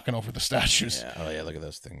lady's knocking over the statues. Oh yeah, look at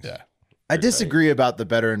those things. Yeah. I disagree about the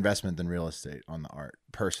better investment than real estate on the art,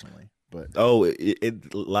 personally. But Oh,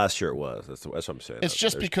 last year it was. That's what I'm saying. It's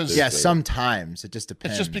just because- yeah, sometimes it just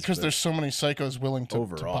depends. It's just because but- there's so many psychos willing to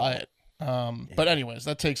Overall. buy it. But anyways,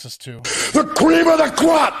 that takes us to The cream of the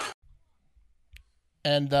crop!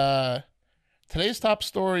 and today's top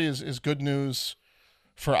story is good news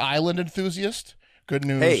for island enthusiasts. Good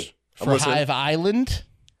news Hey, I'm for listening. Hive Island.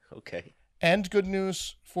 Okay. And good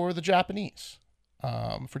news for the Japanese,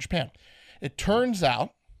 for Japan. It turns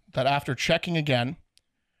out that after checking again,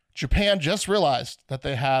 Japan just realized that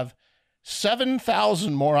they have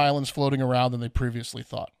 7,000 more islands floating around than they previously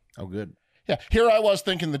thought. Oh, good. Yeah, here I was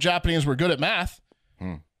thinking the Japanese were good at math.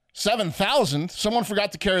 7,000. Someone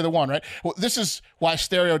forgot to carry the one, right? Well, this is why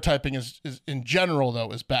stereotyping is in general,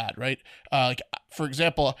 though, is bad, right? Like, for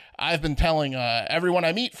example, I've been telling everyone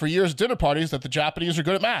I meet for years at dinner parties that the Japanese are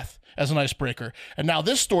good at math as an icebreaker. And now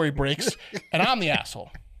this story breaks, and I'm the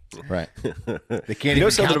asshole. Right. They can't You know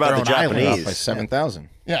even something count about their the own island. Japanese? By 7,000.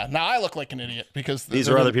 Yeah, now I look like an idiot because These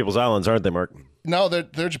are other people's islands, aren't they, Mark? No,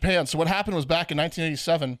 they're Japan. So what happened was back in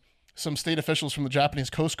 1987, some state officials from the Japanese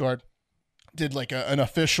Coast Guard did like an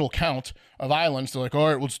official count of islands. They're like, all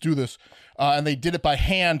right, let's do this. And they did it by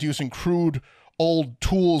hand using crude old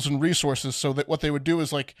tools and resources. So that what they would do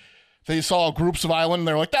is like they saw groups of islands and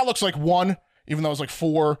they're like, that looks like one, even though it was like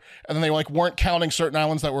four. And then they like weren't counting certain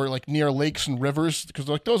islands that were like near lakes and rivers because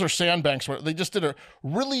like those are sandbanks. Where they just did a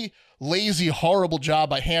really lazy, horrible job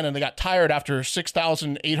by hand, and they got tired after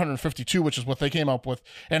 6,852, which is what they came up with.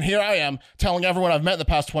 And here I am telling everyone I've met in the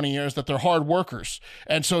past 20 years that they're hard workers.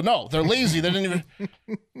 And so no, they're lazy. They didn't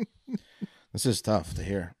even. This is tough to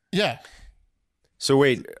hear. Yeah. So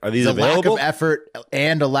wait, are these The lack available? of effort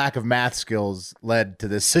and a lack of math skills led to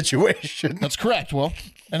this situation. That's correct, Will.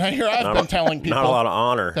 And here I've been telling people Not a lot of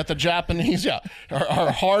honor. that the Japanese, are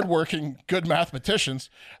hardworking, good mathematicians.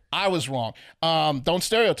 I was wrong. Don't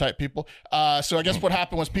stereotype people. So I guess what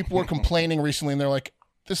happened was people were complaining recently, and they're like,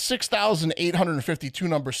 the 6,852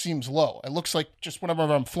 number seems low. It looks like just whenever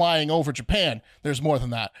I'm flying over Japan, there's more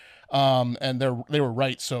than that. And they were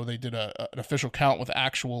right. So they did an official count with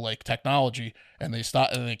actual like technology, and they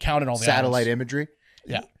counted all the Satellite islands. imagery.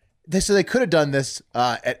 Yeah, So they could have done this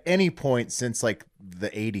at any point since like the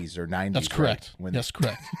 80s or 90s. that's correct. right? When Yes,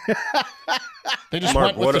 correct. They just Mark,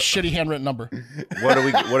 went with what the a- shitty handwritten number. What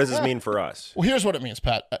does this mean for us? Well, here's what it means,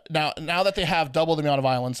 Pat. Now that they have double the amount of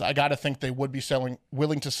islands, I got to think they would be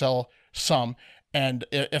willing to sell some. And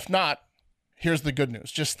if not, here's the good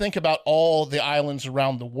news. Just think about all the islands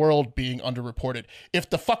around the world being underreported. If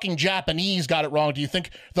the fucking Japanese got it wrong, do you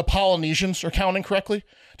think the Polynesians are counting correctly?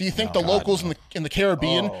 Do you think the locals in the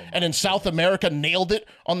Caribbean and in South America nailed it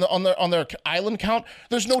on their island count?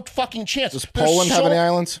 There's no fucking chance. Does Poland have any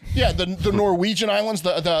islands? Yeah, the Norwegian islands,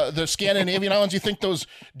 the Scandinavian islands. You think those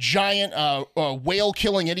giant whale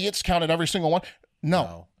killing idiots counted every single one?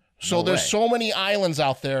 No. So No there's way. so many islands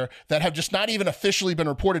out there that have just not even officially been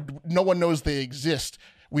reported. No one knows they exist.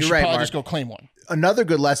 We You're should right, probably Mark. just go claim one. Another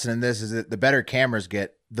good lesson in this is that the better cameras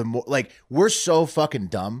get, the more like we're so fucking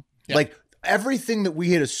dumb. Yeah. Like everything that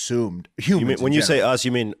we had assumed, humans. You mean, when in you say general. us,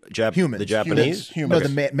 you mean Humans. the Japanese?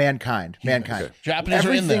 Humans. No, mankind. Mankind. Japanese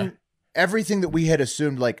are in there. Everything that we had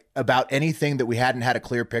assumed, like about anything that we hadn't had a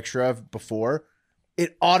clear picture of before,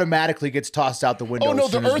 it automatically gets tossed out the window. Oh no,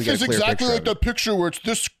 as the soon as we Earth get a is clear exactly picture like of that it. picture where it's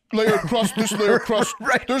this layer crust, this layer crust.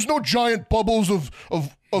 Right. There's no giant bubbles of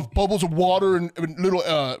bubbles of water and little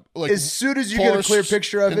like. As soon as you get a clear forests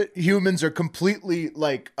picture of it, humans are completely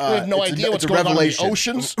like. We have no it's idea a, what's it's a going revelation. on in the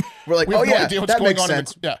oceans. We're like, We have oh no yeah, idea what's that going makes on in the-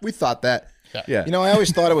 sense. yeah. We thought that. Yeah. You know, I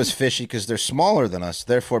always thought it was fishy because they're smaller than us,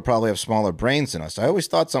 therefore probably have smaller brains than us. I always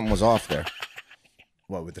thought something was off there.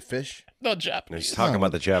 What with the fish? No He's Japanese. talking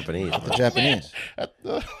about the Japanese. The Japanese.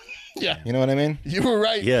 Yeah, You know what I mean? you were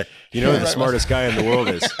right. Yeah, you know who the Right, smartest guy in the world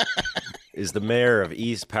is. is the mayor of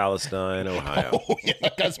East Palestine, Ohio. Oh, yeah,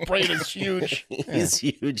 that guy's brain is huge. He's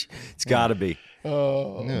huge. It's got to be.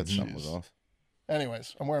 Oh, I knew something was off.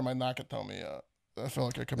 anyways, I'm wearing my Nakatomi. I feel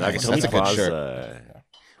like I could. Nakatomi That's a good Plaza. shirt.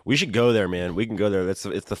 We should go there, man. We can go there. It's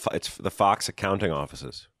the Fox accounting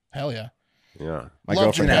offices. Hell yeah. Yeah. My Love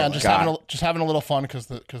girlfriend Japan. had Just having a little fun because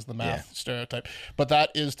the math stereotype. But that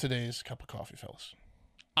is today's cup of coffee, fellas.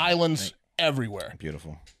 Islands everywhere.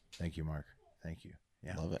 Beautiful. Thank you, Mark. Thank you.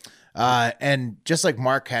 Yeah. Love it. And just like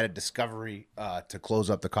Mark had a discovery to close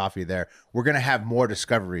up the coffee there, we're going to have more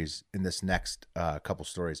discoveries in this next couple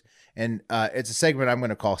stories. And it's a segment I'm going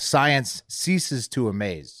to call Science Ceases to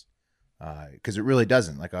Amaze, because it really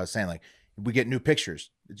doesn't. Like I was saying, like we get new pictures.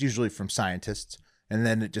 It's usually from scientists. And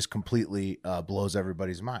then it just completely blows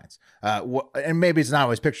everybody's minds. And maybe it's not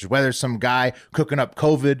always pictures, whether it's some guy cooking up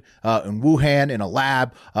COVID in Wuhan in a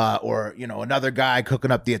lab, or, you know, another guy cooking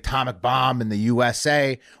up the atomic bomb in the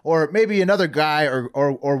USA, or maybe another guy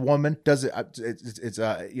or woman does it. It's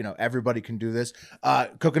you know, everybody can do this,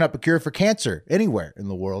 cooking up a cure for cancer anywhere in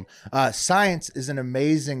the world. Science is an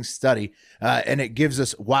amazing study, and it gives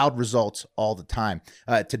us wild results all the time.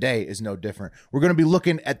 Today is no different. We're going to be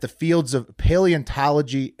looking at the fields of paleontology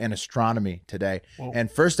and astronomy today. Whoa.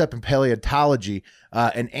 And first up in paleontology,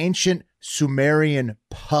 an ancient Sumerian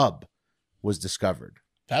pub was discovered.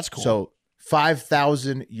 That's cool. So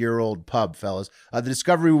 5,000-year-old pub, fellas. The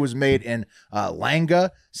discovery was made in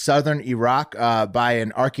Langa, southern Iraq, by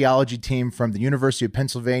an archaeology team from the University of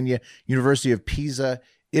Pennsylvania, University of Pisa,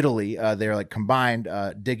 Italy. They're like combined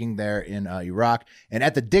digging there in Iraq. And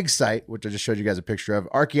at the dig site, which I just showed you guys a picture of,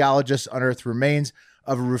 archaeologists unearthed remains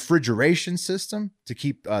of a refrigeration system to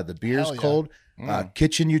keep the beers cold,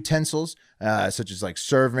 kitchen utensils, such as like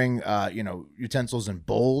serving, utensils and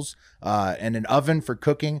bowls, and an oven for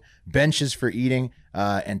cooking, benches for eating,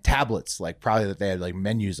 and tablets, like probably that they had like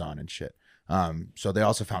menus on and shit. So they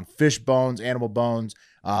also found fish bones, animal bones,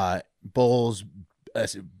 bowls,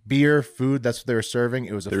 beer, food. That's what they were serving.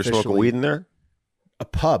 It was They were officially smoking weed in there? a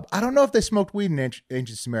pub. I don't know if they smoked weed in ancient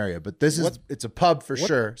Sumeria, but it's a pub for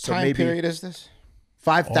sure. So time maybe period is this?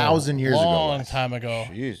 5,000 years ago. Long time ago.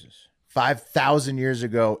 Jesus. 5,000 years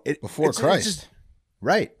ago. Before Christ.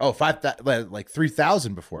 Right. Oh, 5,000, like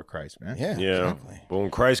 3,000 before Christ, man. Yeah. Yeah. Exactly. But when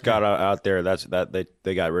Christ got out there,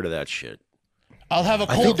 they got rid of that shit. I'll have a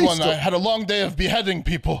think cold they one. still- I had a long day of beheading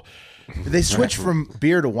people. They switched from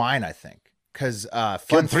beer to wine, I think. Because fun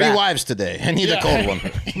Killed 3 fact, wives today. I need a cold one.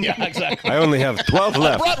 Yeah, exactly. I only have 12 I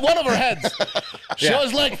left. brought one of her heads. She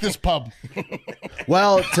always liked this pub.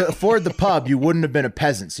 well, to afford the pub, you wouldn't have been a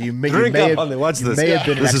peasant. So you may Drink have, up on it. Watch you this. may have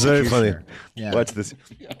been an This is very funny. executioner. Yeah. Watch this.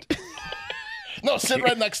 No, sit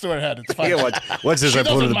right next to her head. It's fine. Yeah, watch this. She I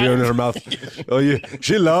poured doesn't the beer in mind. her mouth. Oh, yeah.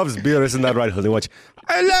 She loves beer. Isn't that right, honey? Watch.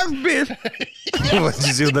 I love beer. What, did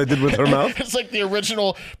you see what I did with her mouth? It's like the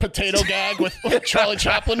original potato gag with Charlie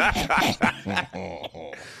Chaplin.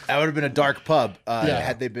 That would have been a dark pub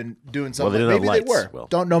had they been doing something. Well, they didn't have Maybe lights. they were. Well.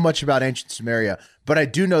 Don't know much about ancient Sumeria, but I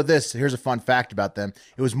do know this. Here's a fun fact about them.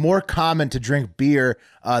 It was more common to drink beer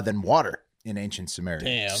than water in ancient Sumeria.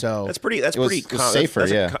 Damn. So That's pretty. That's was- pretty. it was safer,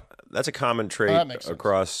 yeah. That's a common trait that makes sense.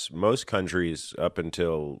 across most countries up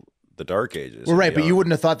until the Dark Ages. well, right, and but you beyond.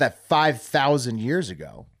 wouldn't have thought that 5,000 years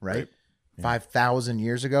ago, right? 5,000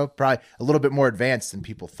 years ago, probably a little bit more advanced than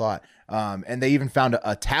people thought. And they even found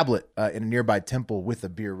a tablet in a nearby temple with a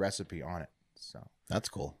beer recipe on it. So That's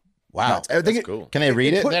cool. Wow. I think That's cool. Can they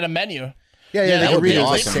read it? They had a menu. Yeah, Yeah, they that could would read be it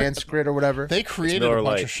like awesome. Sanskrit or whatever. They created Miller a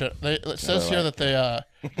bunch Lite. of shit. It says here that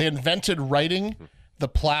they invented writing, the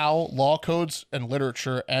plow, law codes, and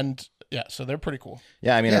literature, and so they're pretty cool.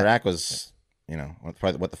 Yeah, I mean, Yeah. Iraq was,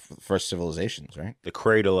 probably what the first civilizations, right? the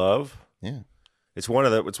cradle of. Yeah. It's one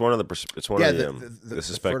of the. It's one of the. It's one Yeah, of the the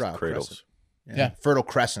suspected Fertile cradles. Crescent. Yeah. Fertile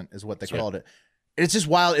Crescent is what they called it. It's just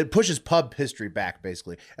wild. It pushes pub history back,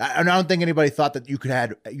 basically. And I don't think anybody thought that you could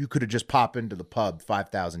have just pop into the pub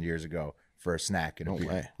 5,000 years ago for a snack and a beer.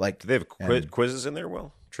 way. Like, Do they have quizzes in there?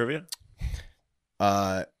 Well, trivia.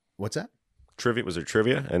 what's that? Trivia. Was there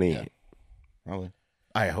trivia? Any? Probably.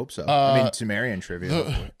 I hope so. I mean, Sumerian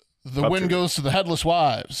trivia. The win goes to the headless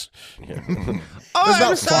wives. Oh,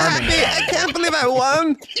 I'm so farming. I can't believe I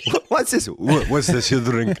won. What's this? What's this? You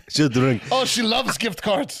drink. You drink. Oh, she loves gift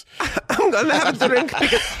cards. I'm gonna have a drink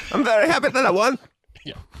because I'm very happy that I won.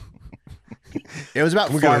 It was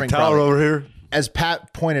about We got a farming. tower probably. over here. As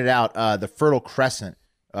Pat pointed out, the Fertile Crescent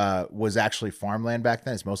was actually farmland back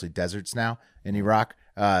then. It's mostly deserts now in Iraq.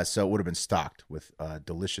 So it would have been stocked with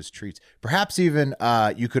delicious treats. Perhaps even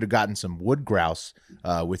you could have gotten some wood grouse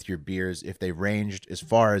with your beers if they ranged as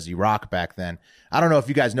far as Iraq back then. I don't know if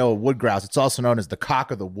you guys know a wood grouse. It's also known as the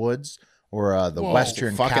cock of the woods or the Whoa.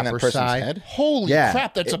 western Fucking that person's capersi. head. Holy Yeah.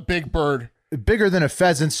 crap, that's a big bird. Bigger than a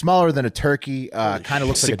pheasant, smaller than a turkey. Kind of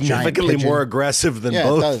looks like a giant Significantly pigeon. more aggressive than Yeah,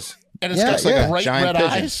 both. it does. And it's Yeah, got yeah. bright Giant red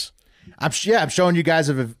pigeon. eyes. I'm showing you guys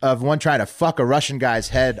of one trying to fuck a Russian guy's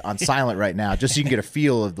head on silent right now, just so you can get a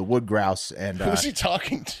feel of the wood grouse. And Who's he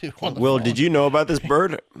talking to? On the Will, phone? did you know about this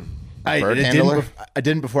bird? Bird I handler?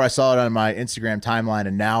 didn't before I saw it on my Instagram timeline,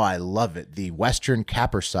 and now I love it. The Western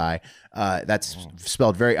capersi, that's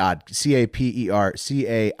spelled very odd. CaperCaillie,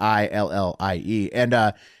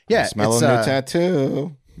 and yeah, Smell it's, a new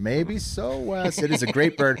tattoo. maybe so, Wes. It is a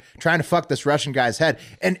great bird trying to fuck this Russian guy's head.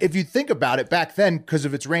 And if you think about it, back then, because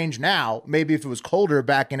of its range now, maybe if it was colder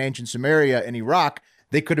back in ancient Samaria and Iraq,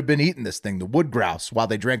 they could have been eating this thing, the wood grouse, while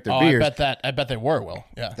they drank their Oh, beers. I bet they were, Will.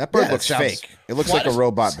 Yeah. That bird Yeah, looks it sounds- fake. It looks Why like a does-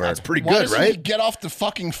 robot bird. That's pretty Why good, doesn't he right? get off the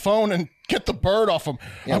fucking phone and get the bird off him?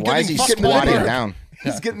 Yeah, I'm why is getting he fucked by a squatting bird. down?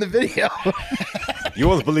 He's getting the video. You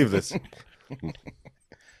won't believe this.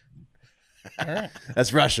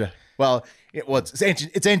 That's Russia. Well, it's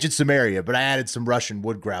ancient Samaria, but I added some Russian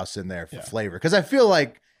wood grouse in there for flavor because I feel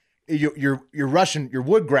like your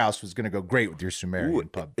wood grouse was going to go great with your Sumerian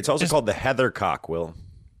pub. It's also called the heathercock, Will.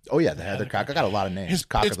 Oh yeah, the heathercock. I got a lot of names.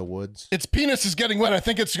 Cock of the woods. Its penis is getting wet. I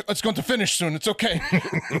think it's going to finish soon. It's okay.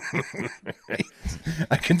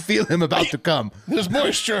 I can feel him about to come. There's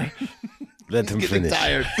moisture. Let him Getting finish.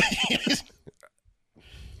 tired.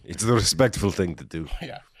 It's the respectful thing to do.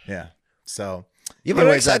 Yeah. Yeah. So You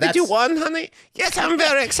very excited you won, honey? Yes, I'm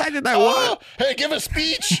very excited I won. Oh, hey, give a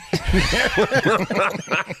speech.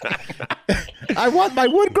 I want my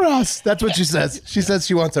wood grouse. That's what she says. She says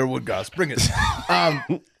she wants her wood grouse. Bring it.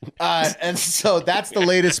 And so that's the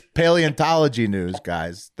latest paleontology news,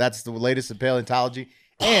 guys. That's the latest in paleontology.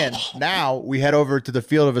 And now we head over to the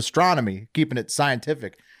field of astronomy, keeping it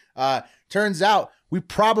scientific. Turns out we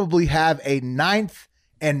probably have a ninth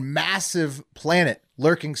and massive planet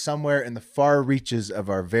lurking somewhere in the far reaches of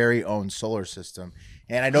our very own solar system.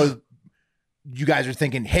 And I know you guys are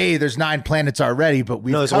thinking, hey, there's 9 planets already, but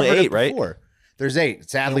we've No, there's covered only 8, it right? before. There's 8.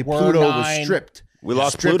 Sadly, There were Pluto was 9. stripped. We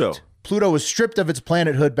lost Stripped. Pluto. Pluto was stripped of its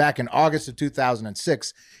planethood back in August of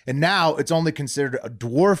 2006, and now it's only considered a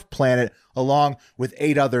dwarf planet along with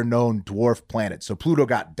 8 other known dwarf planets. So Pluto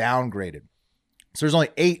got downgraded. So there's only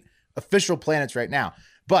 8 official planets right now.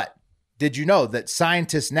 But did you know that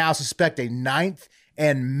scientists now suspect a 9th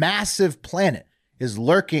and massive planet is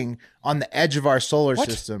lurking on the edge of our solar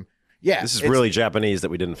system? Yeah, This is it's- really Japanese that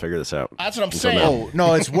we didn't figure this out. That's what I'm Until saying. now. Oh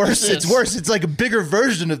no, it's worse. This It's is- worse. It's like a bigger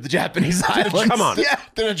version of the Japanese islands. Come on. Yeah,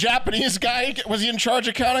 Did a Japanese guy, was he in charge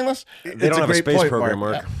of counting this? They It's don't a have a great space point, program,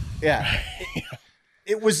 Mark. Mark. Yeah.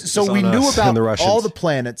 It was so It's we on knew us about and the Russians. all the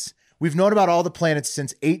planets. We've known about all the planets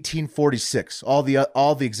since 1846, all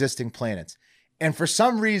the existing planets. And for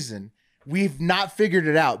some reason, we've not figured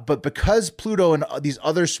it out, but because Pluto and these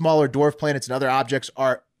other smaller dwarf planets and other objects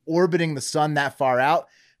are orbiting the sun that far out,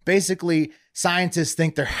 basically scientists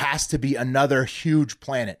think there has to be another huge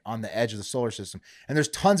planet on the edge of the solar system. And there's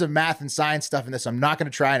tons of math and science stuff in this. I'm not going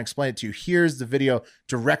to try and explain it to you. Here's the video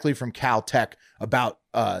directly from Caltech about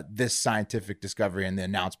this scientific discovery and the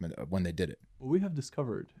announcement of when they did it. What we have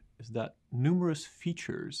discovered is that numerous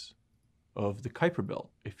features of the Kuiper Belt,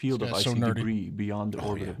 a field of guy's so icy nerdy. debris beyond the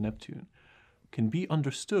orbit of Neptune, can be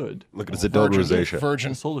understood. Look at his adult rosacea. The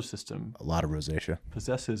Virgin. solar system A lot of rosacea.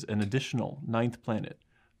 possesses an additional 9th planet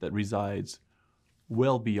that resides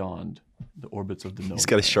well beyond the orbits of the known. He's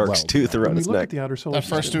got a shark's tooth When around we his look at neck. the outer solar That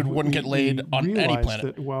first system, dude wouldn't get laid on any realize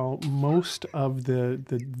planet. That while most of the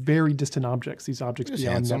very distant objects, these objects He's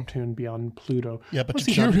beyond handsome. Neptune, beyond Pluto, Yeah, but most to of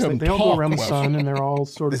these hear objects, him they all go talk, around the Wes. sun and they're all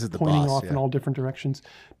sort This is of the pointing boss, off in yeah. all different directions.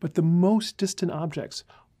 But the most distant objects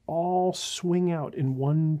all swing out in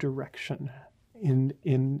one direction in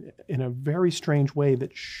a very strange way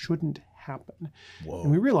that shouldn't happen.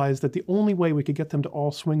 And we realized that the only way we could get them to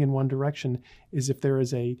all swing in one direction is if there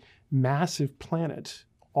is a massive planet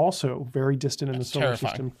also very distant in the solar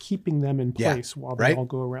terrifying. system, keeping them in Yeah, place while they right? all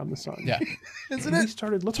go around the sun. Yeah. And we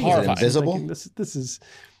started looking It's at it and invisible? thinking,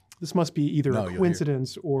 this must be either No, a you'll hear.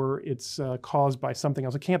 coincidence or it's caused by something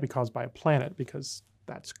else. It can't be caused by a planet because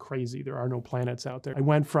that's crazy. There are no planets out there. I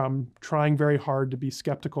went from trying very hard to be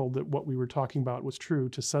skeptical that what we were talking about was true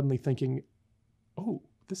to suddenly thinking, oh,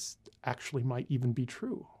 this actually might even be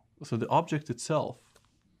true. So the object itself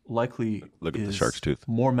likely Look at the is shark's tooth.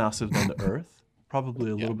 more massive than the Earth,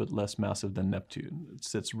 probably a little bit less massive than Neptune. It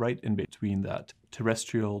sits right in between that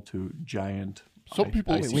terrestrial to giant. Some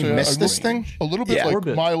people icy say We missed a this little- thing? A little bit Yeah. like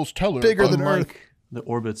Orbit. Miles Teller. Bigger than unlike- Earth. The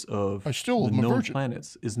orbits of I still the am a known virgin.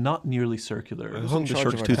 planets is not nearly circular. hung the charge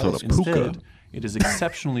shark's of our tooth on a telescope? puka. Instead, it is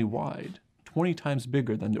exceptionally wide, 20 times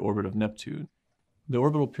bigger than the orbit of Neptune. The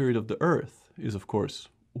orbital period of the Earth is, of course,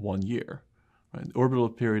 1 year. Right? The orbital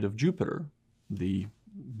period of Jupiter, the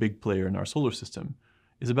big player in our solar system,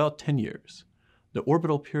 is about 10 years. The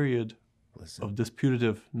orbital period of this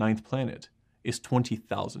putative ninth planet is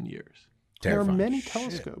 20,000 years. There are many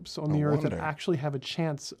telescopes on the Earth that actually have a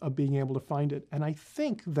chance of being able to find it. And I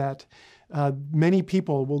think that many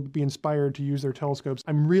people will be inspired to use their telescopes.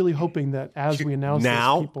 I'm really hoping that as we announce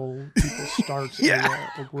this, people start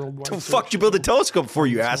a worldwide The fuck you build a telescope for,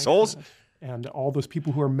 you assholes? And all those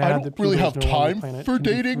people who are mad I that don't really Pluto have is no longer a time planet for can be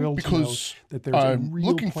dating thrilled to because know that there's I'm a real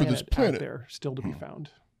looking for this out planet. there still to be found.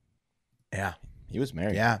 Yeah. He was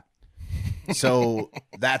married. Yeah. So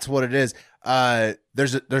that's what it is.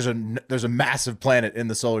 There's a massive planet in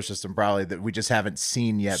the solar system probably that we just haven't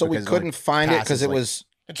seen yet. So we because couldn't find it because it was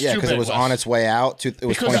It's yeah too because it big, was Wes. on its way out. It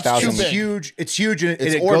was Because it's 20,000. too big. It's huge, and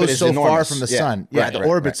Its it orbit goes is so far enormous. from the Yeah. sun. Yeah, Right, the right,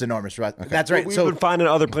 orbit's right. enormous, right? That's right. We've So been finding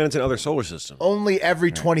other planets in other solar systems. only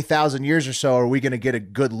every 20,000 years or so are we going to get a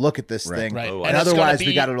good look at this thing. Right. And it's gonna otherwise, be-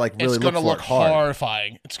 we got to really it's look gonna for look it hard.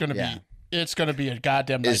 horrifying. It's gonna Yeah. be. It's gonna be a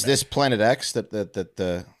goddamn nightmare. Is this Planet X that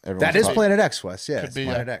everyone's That is talking- Planet X, Wes. Yeah, Could it's be,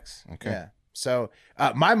 Planet yeah. X. Okay. Yeah. So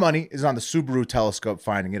my money is on the Subaru telescope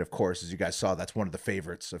finding it, of course, as you guys saw. That's one of the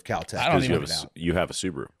favorites of Caltech. I don't You even. have, you have a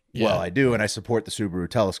Subaru. Yeah. Well, I do, and I support the Subaru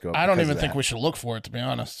telescope. I don't because even of think that. we should look for it, to be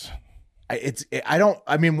honest. I don't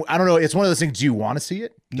know. It's one of those things. Do you want to see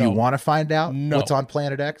it? Do you No. want to find out No. what's on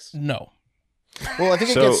Planet X? No. Well, I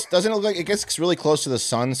think So- doesn't it look like it gets really close to the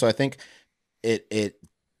sun? So I think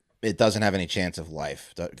it doesn't have any chance of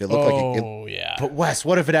life. It look like it, Oh yeah. But Wes,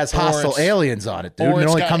 what if it has Or hostile it's- aliens on it, dude? or And it it's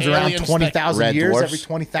only got comes around aliens that- 20,000 Red years, dwarfs? every Or it's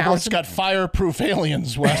 20,000. got fireproof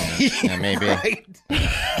aliens, Wes. yeah, maybe.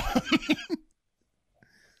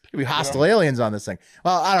 Could be hostile aliens on this thing.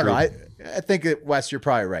 Well, I don't know. I think Wes, you're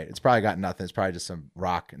probably right. It's probably got nothing. It's probably just some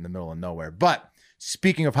rock in the middle of nowhere. But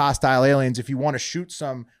speaking of hostile aliens, if you want to shoot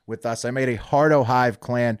some with us, I made a Hardo Hive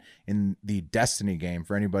clan in the Destiny game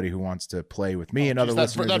for anybody who wants to play with me and other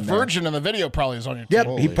listeners. That in there. virgin in the video probably is on your Yep,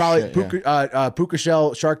 team. he probably shit, yeah. Puka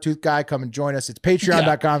Shell Shark Tooth guy, come and join us. It's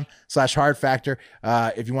patreon.com/hard factor.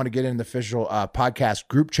 If you want to get in the official podcast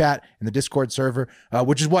group chat in the Discord server,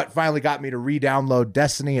 which is what finally got me to re-download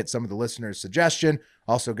Destiny at some of the listeners' suggestion.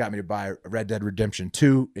 Also got me to buy Red Dead Redemption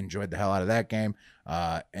 2. Enjoyed the hell out of that game.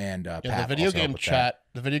 Yeah, Pat the video also helped game with chat,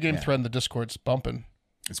 the video game thread in the Discord's bumping.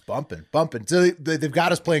 it's bumping. So they've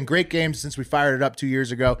got us playing great games since we fired it up 2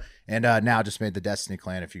 years ago, and now just made the Destiny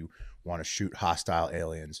clan if you want to shoot hostile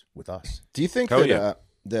aliens with us. Do you think Hell that yeah.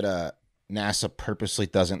 that NASA purposely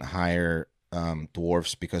doesn't hire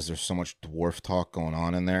dwarfs because there's so much dwarf talk going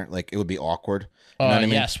on in there? Like it would be awkward. You know what I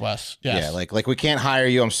mean? Yes, Wes. Yes. Yeah, like we can't hire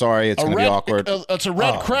you. I'm sorry, it's gonna be awkward. It's a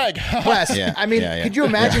red Craig. Wes, Yeah, I mean, yeah. could you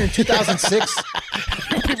imagine in 2006?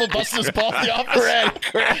 People bust this ball in the office.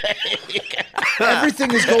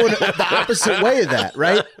 Everything is going the opposite way of that,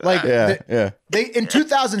 right? Like, yeah. they in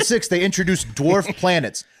 2006 they introduced dwarf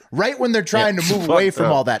planets right when they're trying to move away from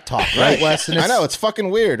all that talk, right, Wes? And I know it's fucking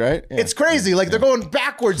weird, right? Yeah. it's crazy. Like they're going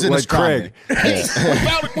backwards in Like astronomy. Craig.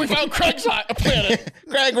 we found Craig's planet.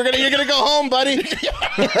 Greg, you're gonna go home, buddy.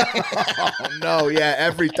 Oh no, yeah,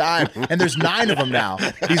 every time. And there's 9 of them now.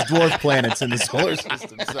 These dwarf planets in the solar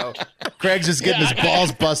system. So Craig's just getting his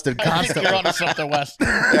balls busted I think constantly. you're onto something, Wes.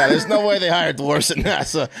 Yeah, there's no way they hired dwarfs at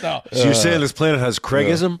NASA. No. So you're saying this planet has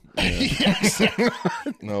Craigism?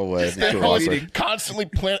 No way. They're Too always awesome. constantly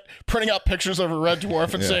printing out pictures of a red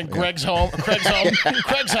dwarf and saying Greg's home, Craig's home,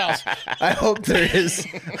 Craig's house. I hope there is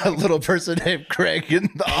a little person named Craig in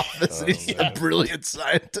the office. He's a brilliant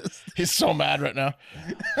scientist. He's so mad right now.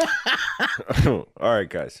 All right,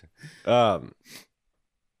 guys. I'm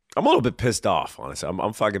a little bit pissed off, honestly.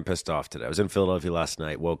 I'm fucking pissed off today. I was in Philadelphia last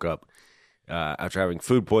night, woke up after having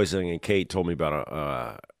food poisoning, and Kate told me about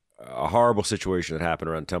a horrible situation that happened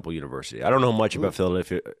around Temple University. I don't know much about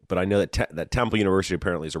Philadelphia, but I know that that Temple University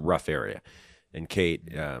apparently is a rough area. And Kate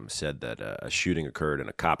said that a shooting occurred and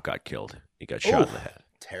a cop got killed. He got shot in the head.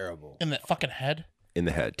 Terrible. In that fucking head. In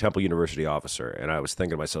the head, Temple University officer. And I was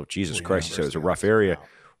thinking to myself, Jesus Christ, he said it was a rough area.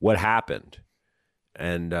 What happened?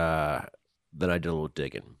 And then I did a little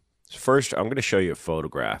digging. First, I'm going to show you a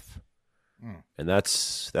photograph. And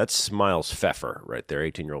that's Miles Pfeffer right there,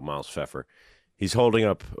 18-year-old Miles Pfeffer. He's holding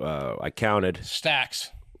up, I counted, Stacks.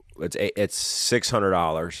 it's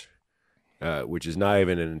 $600, which is not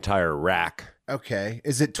even an entire rack. Okay.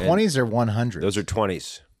 Is it 20s or 100s? Those are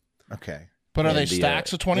 20s. Okay. But are And they the,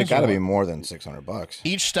 stacks of It 20s? got to or be what? more than $600.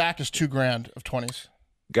 Each stack is $2,000 of 20s.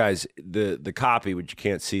 Guys, the copy, which you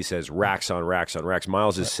can't see, says racks on racks on racks.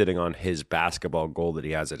 Miles is sitting on his basketball goal that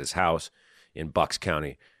he has at his house in Bucks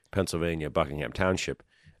County, Pennsylvania, Buckingham Township.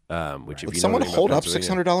 Which if Would you know someone anything hold about up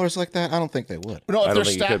Pennsylvania- $600 like that? I don't think they would. No, I if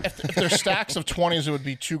don't they're, think you if they're stacks of 20s, it would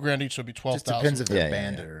be $2,000 each. So it'd be Just depends 12,000. if they're Yeah, yeah,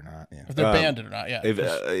 banded yeah. or not. If they're banded or not, yeah.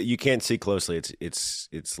 If you can't see closely,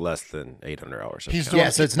 it's less than $800. He's doing Yeah,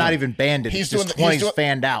 so it's not even banded. he's It's just doing the- 20s he's doing-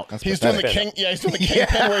 fanned out. He's doing the king. Yeah, he's doing the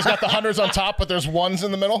kingpin where he's got the hundreds on top, but there's ones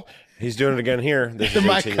in the middle. He's doing it again here. This is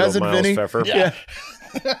My 18-year-old cousin Miles Vinny. Pfeffer. Yeah.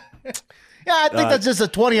 Yeah, I think that's just a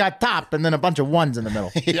 20 on top and then a bunch of ones in the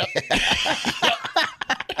middle. Yep.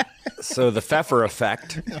 So the Pfeffer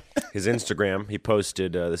effect, his Instagram, he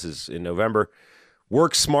posted, this is in November,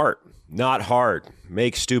 work smart, not hard,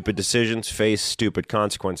 make stupid decisions, face stupid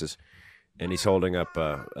consequences. And he's holding up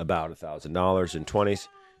about $1,000 in 20s.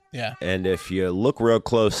 Yeah. And if you look real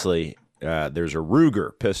closely, there's a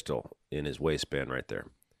Ruger pistol in his waistband right there.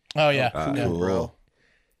 Oh yeah. Yeah. Bro.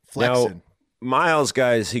 Now, Flexing. Miles,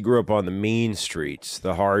 guys, he grew up on the mean streets,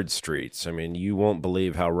 the hard streets. I mean, you won't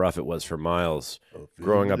believe how rough it was for Miles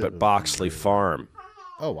growing up at Boxley Farm.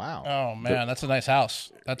 Oh, wow. Oh man, that's a nice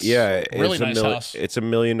house. That's Yeah, really it's a nice house. It's $1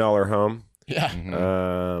 million home. Yeah.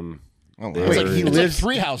 Oh, Wait, wow. he it's like lives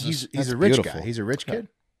 3 houses. He's a That's rich beautiful. guy. He's a rich kid.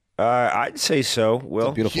 I'd say so.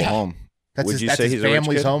 Will Beautiful Yeah. home. That's Would his, you that's say his he's a rich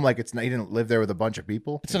family's kid? home. Like he didn't live there with a bunch of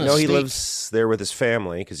people. It's an No, he estate. lives there with his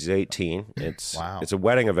family because he's 18. It's Wow. It's a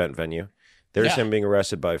wedding event venue. There's Yeah. him being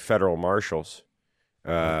arrested by federal marshals.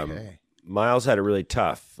 Okay. Miles had it really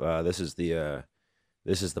tough. This is the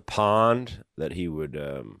pond that he would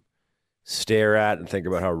stare at and think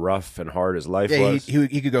about how rough and hard his life Yeah, was.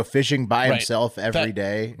 he could go fishing by Right. himself every That-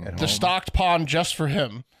 day at The home. stocked pond just for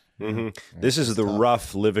him. This is the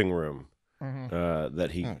rough living room Mm-hmm.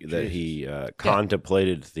 that he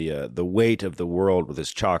contemplated the weight of the world with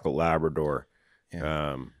his chocolate Labrador.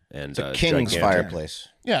 And It's a king's gigantic fireplace.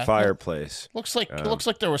 Yeah. fireplace. Looks like it looks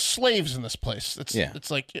like there were slaves in this place. It's Yeah.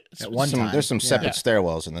 It's like it's, At one Some, time. there's some separate Yeah.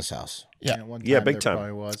 stairwells in this house. yeah. At one Yeah, time big there time.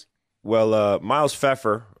 probably was. Well, Miles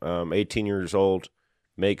Pfeffer, 18 years old,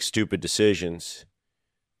 makes stupid decisions,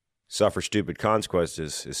 suffers stupid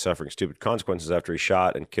consequences, is suffering stupid consequences after he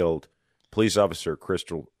shot and killed police officer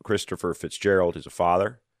Christopher Fitzgerald, who's a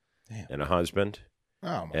father and a husband.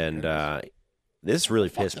 Oh, my And goodness. this really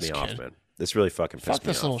pissed this me off, kid. man. This really fucking Fuck pissed me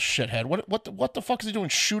this off. little shithead. What the fuck is he doing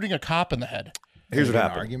shooting a cop in the head? Here's what An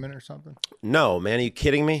happened. argument or something? No, man, are you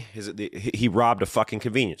kidding me? He robbed a fucking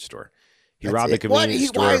convenience store. He robbed a That's it. What? convenience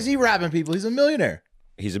store. Why is he robbing people? He's a millionaire.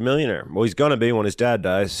 He's a millionaire. Well, he's gonna be when his dad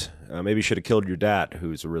dies. Maybe you should have killed your dad,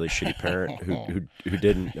 who's a really shitty parent who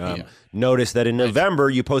didn't notice that in November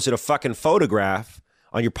you posted a fucking photograph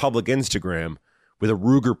on your public Instagram with a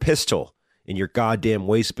Ruger pistol in your goddamn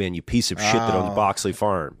waistband. You piece of shit that owns Boxley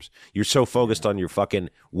Farms. You're so focused on your fucking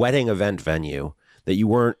wedding event venue that you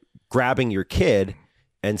weren't grabbing your kid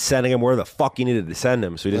and sending him where the fuck you needed to send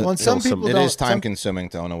him. So he didn't. Well, and some kill people It don't- is time some- consuming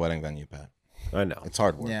to own a wedding venue, Pat. I know. It's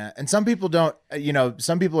hard work. Yeah, and some people don't.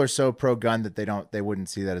 Some people are so pro gun that they wouldn't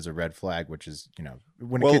see that as a red flag. Which is,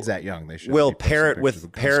 when a Well, kid's that young, they should. Will parent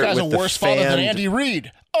with This guy's a the worse father than fanned- Andy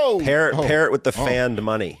Reid. Oh, Parrot with the fanned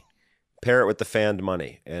money. Parrot with the fanned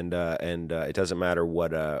money, and it doesn't matter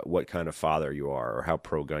what kind of father you are or how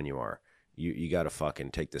pro gun you are. You got to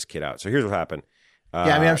fucking take this kid out. So here's what happened.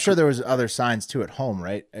 Yeah, I mean, I'm sure there was other signs too at home,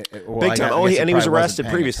 right? Big time. Oh, and he was arrested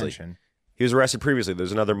previously. Attention. He was arrested previously.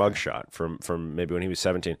 There's another mugshot from maybe when he was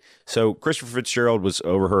 17. So Christopher Fitzgerald was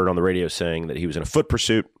overheard on the radio saying that he was in a foot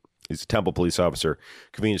pursuit. He's a Temple police officer,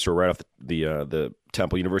 convenience store right off the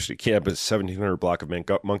Temple University campus, 1700 block of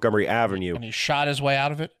Montgomery Avenue. and he shot his way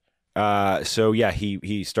out of it. So yeah,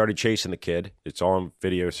 he started chasing the kid. It's all on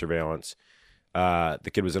video surveillance. The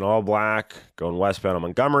kid was in all black, going westbound on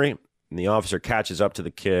Montgomery, and the officer catches up to the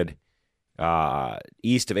kid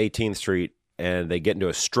east of 18th Street, and they get into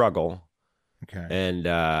a struggle. Okay. And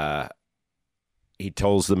he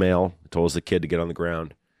tells the kid to get on the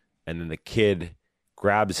ground, and then the kid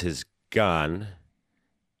grabs his gun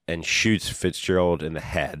and shoots Fitzgerald in the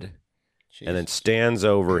head, and then stands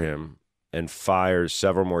over him and fires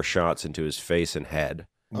several more shots into his face and head,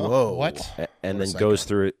 Whoa. What? and What a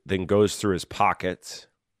then goes through his pockets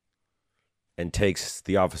and takes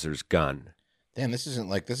the officer's gun. Damn, this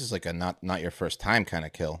is like a not your first time kind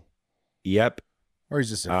of kill. Yep. Or he's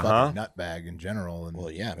just a Uh-huh. fucking nutbag in general. And Well,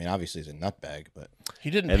 yeah, I mean, obviously he's a nutbag, but He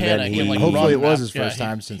didn't And then panic. he- and, like, hopefully it run was back. his Yeah, first he-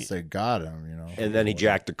 time since they got him. And then he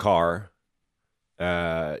jacked a car.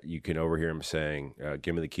 You can overhear him saying,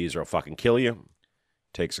 "Give me the keys, or I'll fucking kill you."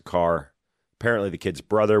 Takes a car. Apparently, the kid's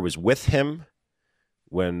brother was with him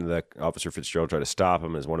when the officer Fitzgerald tried to stop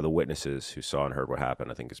him. As one of the witnesses who saw and heard what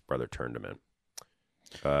happened, I think his brother turned him in.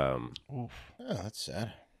 oh, that's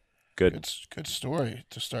sad. Good. It's a good story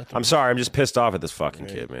to start. I'm sorry. I'm just pissed off at this fucking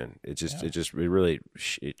kid, man. It really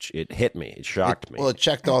hit me. It shocked me. Well, it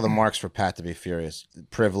checked all the marks for Pat to be furious.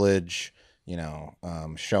 Privilege,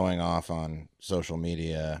 showing off on social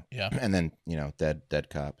media. Yeah. And then, dead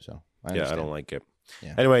cop. So I don't like it.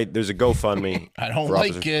 Yeah. Anyway, there's a GoFundMe. I don't for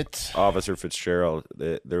like it. Officer Fitzgerald.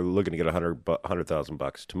 They're looking to get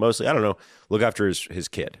 $100,000 to mostly, I don't know, look after his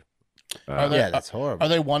kid. That's horrible. Are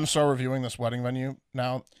they 1-star reviewing this wedding venue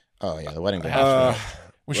now? Oh yeah, the wedding.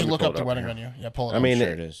 We should me look pull up it the up wedding here. venue. Yeah, pull it up. I mean, sure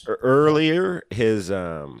it is. earlier his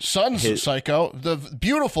son's psycho. The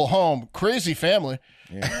beautiful home, crazy family.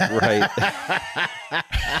 right.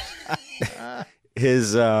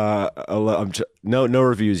 His no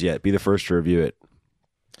reviews yet. Be the first to review it.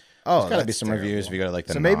 Oh, There's got to be that's some terrible. reviews if you go to like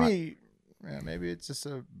the So knot. maybe it's just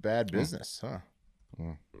a bad business, huh?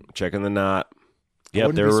 Checking the knot. I Yep,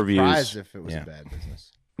 wouldn't there be are reviews. surprised if it was Yeah. a bad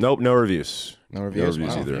business. Nope, no reviews. No reviews, No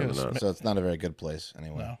reviews Wow. either. On the knot. So it's not a very good place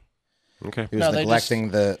anyway. No. Okay. He was No, they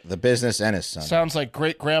neglecting the business and his son. Sounds like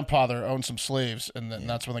great grandfather owned some slaves, and then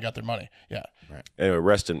that's when they got their money. Yeah. Anyway,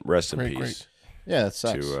 rest in Great, peace great. Yeah, that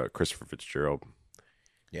sucks. to Christopher Fitzgerald.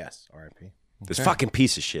 Yes, R.I.P. This fucking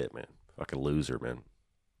piece of shit, man. Fucking loser, man.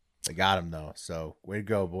 They got him though. So way to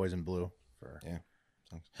go, boys in blue, for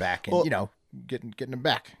back and Well- getting him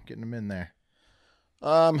back, getting him in there.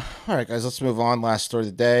 All right, guys, let's move on. Last story of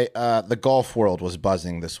the day. The golf world was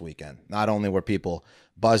buzzing this weekend. Not only were people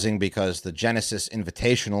buzzing because the Genesis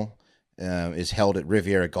Invitational is held at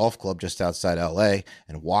Riviera Golf Club just outside LA,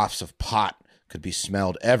 and wafts of pot could be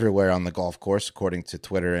smelled everywhere on the golf course, according to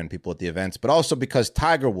Twitter and people at the events, but also because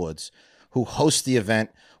Tiger Woods, who hosts the event,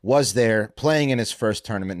 was there playing in his first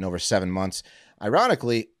tournament in over 7 months.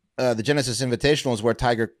 Ironically, the Genesis Invitational is where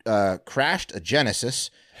Tiger crashed a Genesis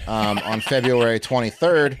on February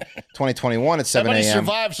 23rd, 2021 at 7 Somebody a.m.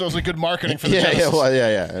 survived, so it was like good marketing for the Yeah, Genesis.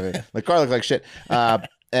 yeah. I mean, the car looked like shit.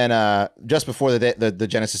 And just before the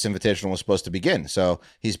Genesis Invitational was supposed to begin, so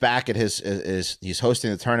he's back at he's hosting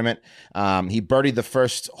the tournament. He birdied the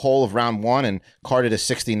first hole of round 1 and carded a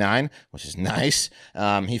 69, which is nice.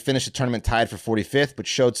 He finished the tournament tied for 45th, but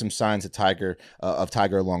showed some signs of Tiger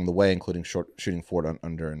along the way, including shooting 4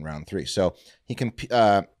 under in round 3. So he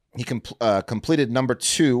completed number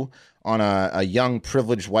 2 on a young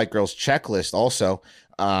privileged white girl's checklist. Also,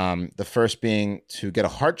 the first being to get a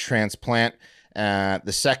heart transplant.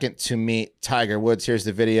 The second to meet Tiger Woods. Here's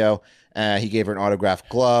the video. He gave her an autographed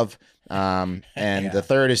glove. And the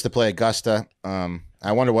third is to play Augusta.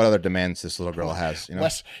 I wonder what other demands this little girl has.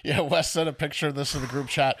 Wes sent a picture of this in the group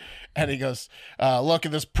chat, and he goes, "Look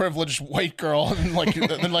at this privileged white girl," and like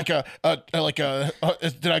did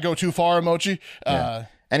I go too far emoji?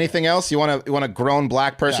 Anything else you want a grown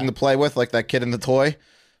black person to play with, like that kid in the toy?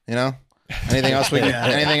 Anything else we can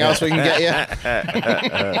get you?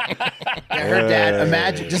 Her dad.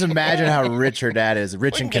 Imagine how rich her dad is.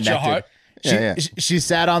 Rich and Get your connected. heart. She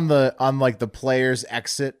sat on the players'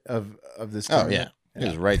 exit of this. Oh tournament. yeah, it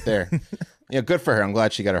was right there. Good for her. I'm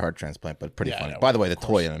glad she got her heart transplant, but pretty funny. no, By the way, The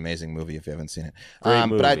Toy, an amazing movie if you haven't seen it. Great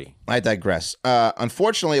But movie. I digress.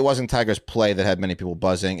 Unfortunately, it wasn't Tiger's play that had many people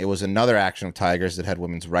buzzing. It was another action of Tiger's that had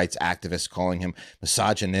women's rights activists calling him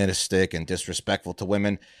misogynistic and disrespectful to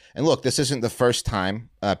women. And look, this isn't the first time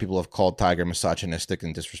people have called Tiger misogynistic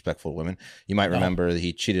and disrespectful to women. You might remember that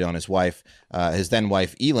he cheated on his wife, his then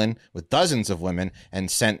wife, Elin, with dozens of women,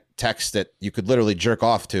 and sent texts that you could literally jerk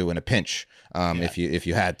off to in a pinch if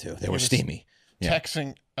you had to. They were steamy.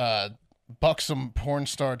 Texting buxom porn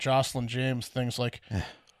star Jocelyn James things like,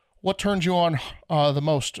 "What turned you on the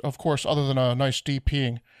most? Of course, other than a nice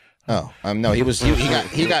DPing." Oh, no, he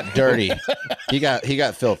got dirty. He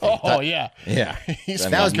got filthy. Oh yeah. Yeah.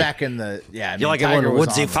 That was back in the You like it Tiger when was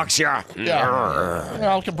Woodsy on fucks you?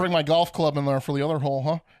 Yeah, I can bring my golf club in there for the other hole,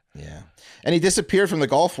 huh? Yeah. And he disappeared from the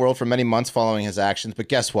golf world for many months following his actions. But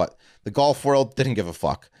guess what? The golf world didn't give a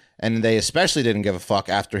fuck. And they especially didn't give a fuck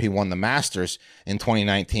after he won the Masters in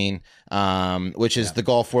 2019, which is the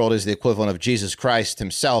golf world is the equivalent of Jesus Christ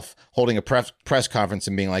himself holding a press conference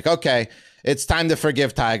and being like, okay, it's time to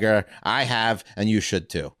forgive Tiger. I have, and you should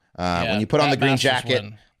too. When you put on that the green Masters jacket,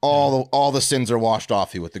 win. all the sins are washed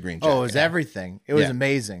off you with the green jacket. Oh, it was everything. It was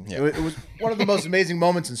amazing. Yeah. It was one of the most amazing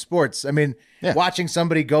moments in sports. I mean, watching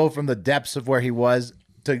somebody go from the depths of where he was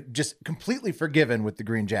to just completely forgiven with the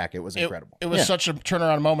green jacket was incredible. It was such a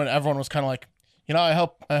turnaround moment. Everyone was kind of like, I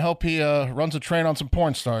hope he runs a train on some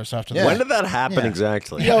porn stars after Yeah. that. When did that happen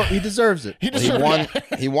exactly? He deserves it. He Well, deserved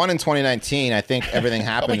it. he won in 2019. I think everything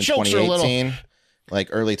happened in chokes are a little. 2018, like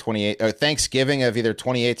early 28 or Thanksgiving of either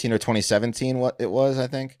 2018 or 2017. What it was, I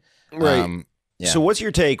think. Right. So what's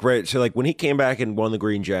your take, right? So like when he came back and won the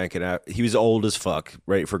green jacket, he was old as fuck,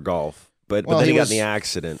 right, for golf. But then he got in the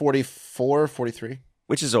accident. 44, 43.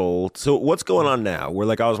 Which is old. So what's going on now? Where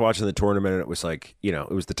like I was watching the tournament and it was like, you know,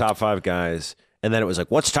 it was the top 5 guys. And then it was like,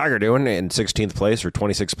 what's Tiger doing in 16th place or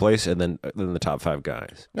 26th place? And then the top 5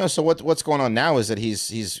 guys. No, so what's going on now is that he's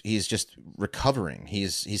just recovering.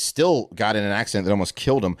 He's still got in an accident that almost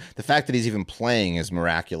killed him. The fact that he's even playing is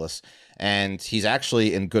miraculous. And he's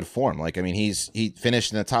actually in good form. Like, I mean, he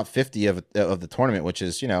finished in the top 50 of the tournament, which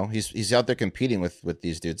is, you know, he's out there competing with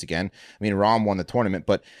these dudes again. I mean, Rahm won the tournament,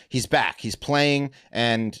 but he's back. He's playing,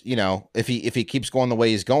 and you know, if he keeps going the way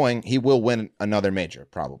he's going, he will win another major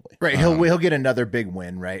probably. Right, he'll get another big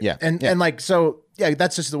win, right? Yeah, and like so. Yeah,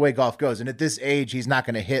 that's just the way golf goes. And at this age, he's not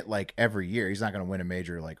going to hit like every year. He's not going to win a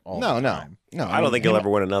major like all the time. No. I don't think he'll ever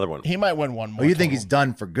win another one. He might win one more. Oh, you think he's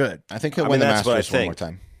done for good? I think he'll win the Masters one more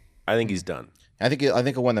time. I think he's done. I think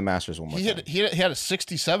he'll win the Masters one more time. He had a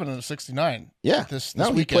 67 and a 69. Yeah, this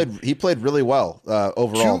weekend. He played really well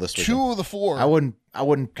overall this weekend. 2 of the 4. I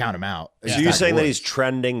wouldn't count him out. So you're saying that he's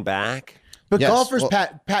trending back? But golfers,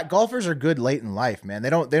 Pat, golfers are good late in life, man. They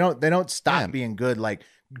don't stop being good. Like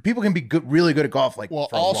people can be really good at golf for a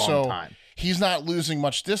long time. He's not losing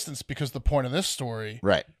much distance because the point of this story,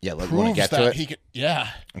 right? Yeah, proves want to get that to it. he could. Yeah,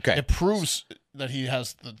 okay. It proves that he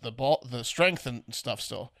has the strength and stuff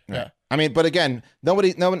still. Right. Yeah, I mean, but again, not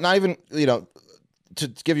even to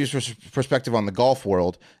give you perspective on the golf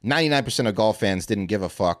world, 99% of golf fans didn't give a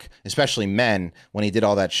fuck, especially men, when he did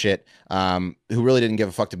all that shit, who really didn't give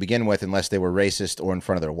a fuck to begin with, unless they were racist or in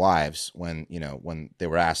front of their wives when they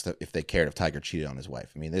were asked if they cared if Tiger cheated on his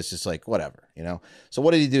wife. I mean, this is like whatever, you know. So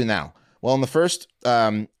what did he do now? Well, in the first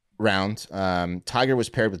round, Tiger was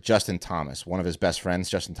paired with Justin Thomas, one of his best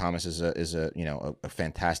friends. Justin Thomas is a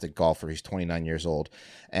fantastic golfer. He's 29 years old,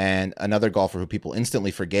 and another golfer who people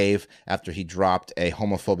instantly forgave after he dropped a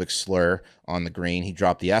homophobic slur on the green. He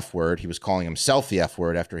dropped the F word. He was calling himself the F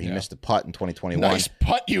word after he missed a putt in 2021. Nice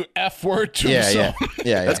putt, you F word to himself.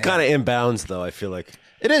 Yeah. That's kind of inbounds, though. I feel like.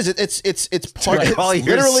 It is. It's part. It's call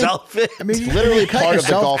literally. Yourself it. I mean, It's literally part of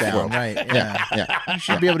the golf down, world, right? Yeah. You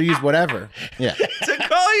should be able to use whatever. Yeah. To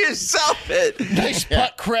call yourself it. Nice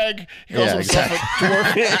putt, Craig. He calls himself a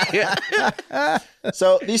dwarf.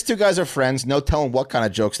 So these two guys are friends. No telling what kind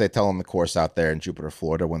of jokes they tell on the course out there in Jupiter,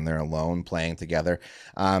 Florida, when they're alone playing together.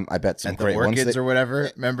 I bet some At great the ones. Orchids or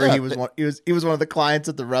whatever. Remember, he was one of the clients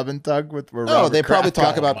at the Rub and Tug with. Oh, they probably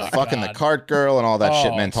talk about my fucking God. the cart girl and all that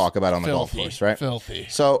shit Oh, men talk about on the golf filthy, course, right? filthy.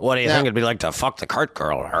 So What do you now- think it'd be like to fuck the cart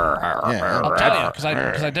girl? I'll tell you, because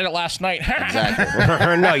I did it last night.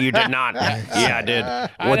 Exactly. No, you did not. Yeah, I did.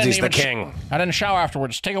 Woodsy's the king. I didn't shower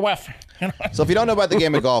afterwards. Take a whiff. So if you don't know about the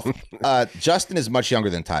game of golf, Justin is much younger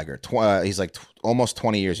than Tiger. He's like almost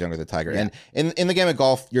 20 years younger than Tiger. And in the game of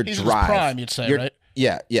golf, your He's in drive, his prime, you'd say, your- right?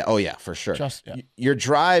 Yeah. Oh yeah, for sure. Your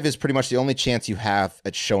drive is pretty much the only chance you have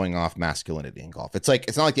at showing off masculinity in golf. It's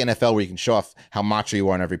not like the NFL where you can show off how macho you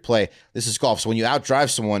are on every play. This is golf. So when you outdrive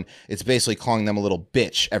someone, it's basically calling them a little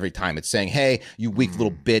bitch every time. It's saying, "Hey, you weak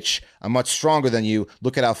little bitch! I'm much stronger than you.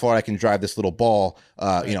 Look at how far I can drive this little ball,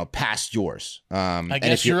 past yours." I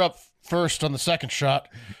guess you're up first on the second shot.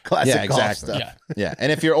 Classic golf exactly. stuff. Yeah. And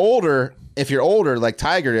if you're older like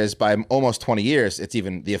Tiger is by almost 20 years, it's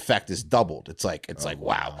even the effect is doubled. It's like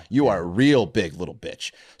wow, you are a real big little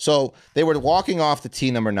bitch. So they were walking off the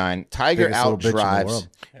tee number 9. Tiger Biggest little bitch in the outdrives. world.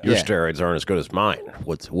 Your steroids aren't as good as mine.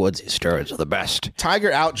 Woodsy's steroids are the best.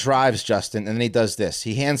 Tiger outdrives Justin, and then he does this.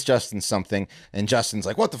 He hands Justin something, and Justin's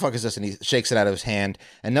like, "What the fuck is this?" And he shakes it out of his hand,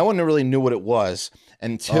 and no one really knew what it was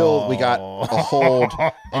until we got a hold.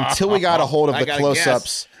 Until we got a hold of the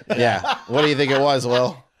close-ups. Yeah. What do you think it was,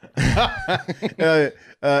 Will?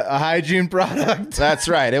 A hygiene product. That's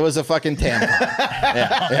right. It was a fucking tampon.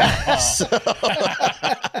 Yeah. So,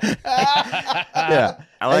 yeah.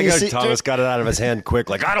 I like And you how see- Thomas got it out of his hand quick.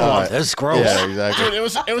 Like, I don't want this. Gross. Yeah, exactly. Dude,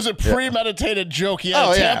 it was a premeditated joke. He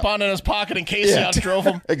had a tampon in his pocket in case he outdrove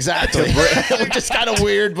him. Exactly. Just kind of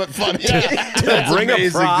weird, but funny. To bring a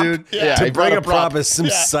amazing, prop, dude. Yeah, to he bring brought a a prop prop. is some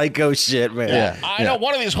psycho shit, man. Yeah. I know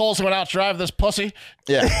one of these holes would outdrive this pussy.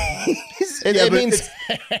 Yeah. It means.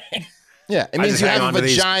 Yeah, it means just you hang have on a to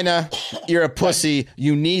these. vagina. You're a pussy.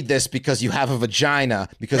 You need this because you have a vagina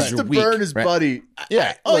because Just you're to weak. burn his right? buddy.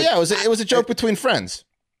 Yeah. Oh yeah. It was a joke between friends.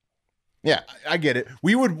 Yeah, I get it.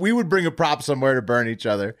 We would bring a prop somewhere to burn each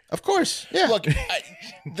other. of course. Yeah. Look,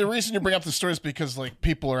 the reason you bring up the story is because like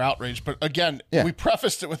people are outraged. But again, we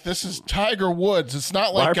prefaced it with this is Tiger Woods. It's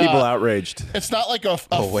not like Why are people outraged? It's not like a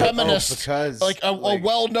wait. feminist, because, like a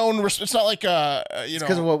well-known. It's not like a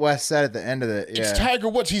Because of what Wes said at the end of it. Yeah. It's Tiger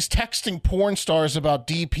Woods. He's texting porn stars about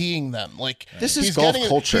DPing them. Like This is he's golf getting,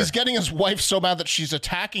 culture. He's getting his wife so mad that she's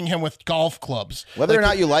attacking him with golf clubs. Whether or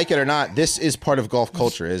not you like it or not, this is part of golf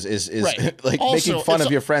culture. Is Right. like Also, making fun it's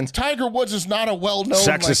of your friends. Tiger Woods is not a well-known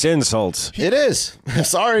Sexist insults. It is.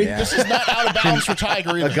 Sorry. This is not out of bounds for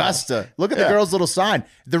Tiger either. Augusta. Look at the girl's little sign.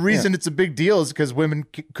 The reason it's a big deal is because women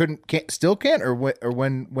still can't, or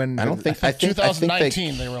when I don't think. I think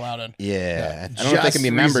 2019 they were allowed in. Yeah, I don't know if they can be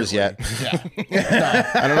Just members recently.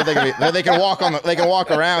 yet. I don't know if they can be. They can walk on. They can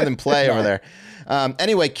walk around and play over there.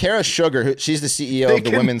 Anyway, Kara Sugar, she's the CEO of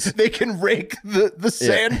the women's. They can rake the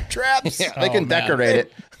sand traps. Yeah, they can decorate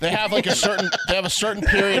it. They have like a certain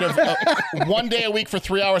period of 1 day a week for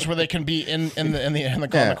 3 hours where they can be in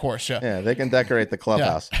the course. Yeah, they can decorate the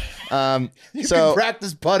clubhouse. You So can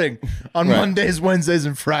practice putting on Mondays, Wednesdays,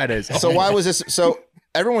 and Fridays. So why was this? So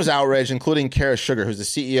everyone was outraged, including Kara Sugar, who's the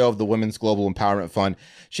CEO of the Women's Global Empowerment Fund.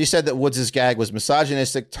 She said that Woods' gag was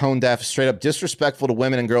misogynistic, tone deaf, straight up disrespectful to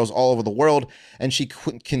women and girls all over the world. And she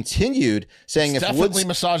continued saying, It's "If definitely Woods."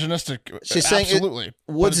 misogynistic. She's saying absolutely.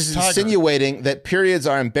 Woods is insinuating that periods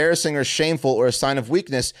are embarrassing or shameful or a sign of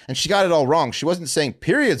weakness, and she got it all wrong. She wasn't saying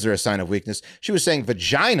periods are a sign of weakness. She was saying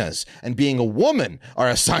vaginas and being a woman are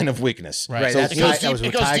a sign of weakness. Right. So It goes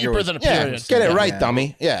deeper than a yeah, period. get it right,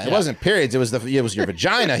 dummy. Yeah, it wasn't periods. It was your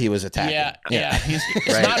vagina he was attacking. Yeah.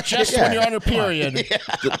 It's not just when you're on your period.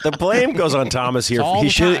 The blame goes on Thomas here. all He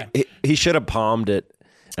the should time. he should have palmed it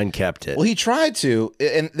and kept it. Well, he tried to,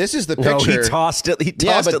 and this is the picture. No, he tossed it. He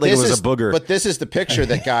tossed it like it this was is- a booger. But this is the picture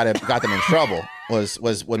that got them in trouble.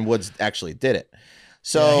 Was when Woods actually did it.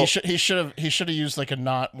 So he should have used like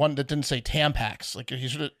one that didn't say Tampax. Like he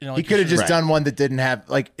should have he like could have just done one that didn't have,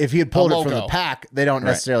 like, if he had pulled it from the logo. pack, they don't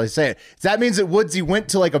necessarily say it. So that means that Woodsy went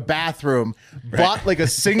to like a bathroom, bought like a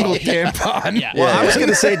single tampon. Yeah. Well, I was going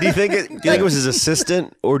to say, do you think it was his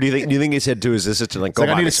assistant, or do you think he said to his assistant, like, go Like,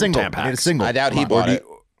 I buy need me a some single. Tampax? I need a single. I doubt he bought it.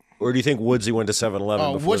 Or do you think Woodsy went to 7-Eleven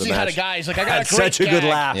Oh, before Woodsy the match? had a guy. He's like, I got Had a great such a good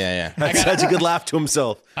gag. laugh. Yeah. Had such a good laugh to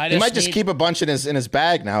himself. He might just keep a bunch in his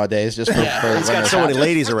bag nowadays, just for. for He's got so many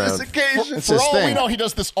ladies around. This occasion. It's For his all we thing. know, he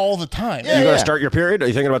does this all the time. You going to start your period? Are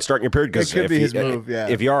you thinking about starting your period? It Because could be his move, yeah.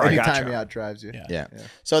 If you are, I Anytime got he you. out drives you. Yeah.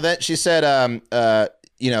 So then she said, that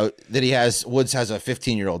Woods has a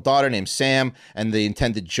 15-year-old daughter named Sam, and the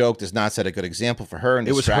intended joke does not set a good example for her and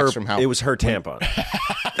It was distracts her. from how It was her tampon.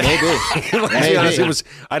 maybe. Let's be honest, it was.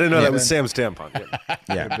 I didn't know that was Sam's tampon.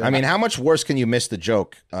 Yeah. I mean, how much worse can you miss the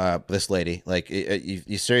joke, this lady? Like,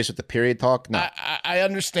 you serious with the period talk? No. I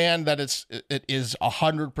understand that it is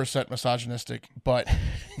 100% misogynistic, but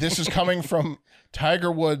this is coming from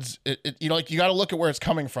Tiger Woods. You got to look at where it's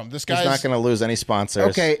coming from. This He's guy's not going to lose any sponsors.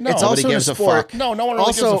 Okay, No. it's Nobody also gives a a sport. fuck. no one really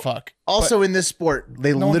gives a fuck. Also, in this sport,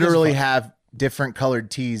 they one gives a literally fuck. have different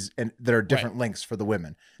colored tees and that are different lengths for the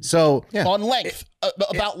women. So On length,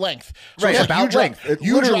 about length. So Right, it's about you drive, length. It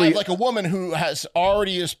you literally- drive like a woman who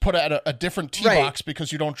is put at a different tee Right. box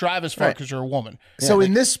because you don't drive as far because you're a woman. so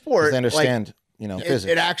in this sport, They understand, like,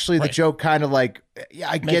 physics. it actually the joke kind of like,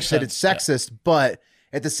 I get Makes that it's sense, sexist, but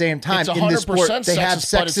at the same time, It's in this 100% sport, they have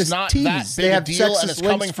sexist, but it's sexist not tees. that big They a have deal, sexist and it's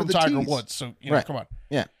links coming for from the Tiger tees. Woods. So Right. come on.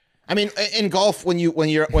 Yeah. I mean, in golf, when you're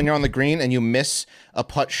on the green and you miss a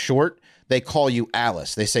putt short, they call you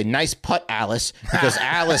Alice. They say, "Nice putt, Alice,"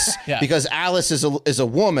 because Alice is a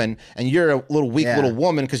woman, and you're a little weak little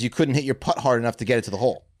woman because you couldn't hit your putt hard enough to get it to the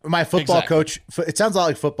hole. My football Exactly. coach, it sounds a lot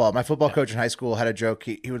like football. My football coach in high school had a joke.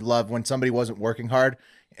 He would love when somebody wasn't working hard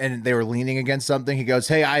and they were leaning against something. He goes,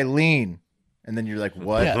 "Hey, I lean." And then you're like,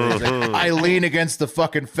 "What?" Yeah. He's like, "I lean against the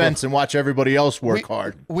fucking fence and watch everybody else work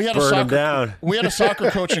hard." We had Burn 'em down. We had a soccer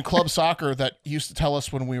coach in club soccer that used to tell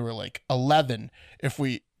us when we were like 11 if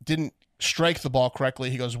we didn't strike the ball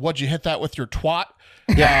correctly. He goes, "What'd you hit that with your twat?"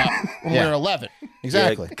 Yeah, when we were 11.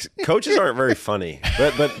 Exactly. Yeah, coaches aren't very funny,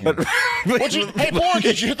 but Hey, Borg,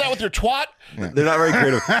 did you hit that with your twat? they're not very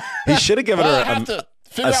creative. He should have given Well, I her have to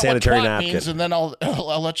figure out what sanitary twat napkin. means, and then I'll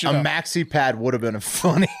let you A know. maxi pad would have been a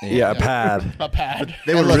funny. a pad. A pad.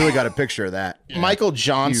 They would have really got a picture of that. Michael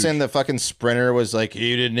Johnson, the fucking sprinter, was like,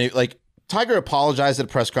 he didn't like. Tiger apologized at a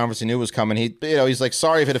press conference. He knew it was coming. He's like,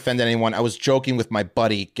 sorry if it offended anyone. I was joking with my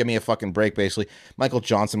buddy. Give me a fucking break, basically. Michael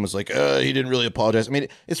Johnson was like, he didn't really apologize. I mean,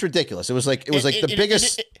 it's ridiculous. It was like the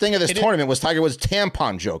biggest thing of this tournament was Tiger Woods'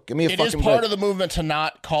 tampon joke. Give me a fucking break. It is part of the movement to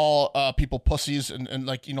not call people pussies and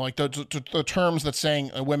like, like the terms that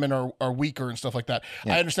saying women are weaker and stuff like that.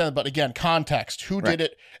 Yeah. I understand that, but again, context. Who did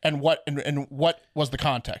it and what was the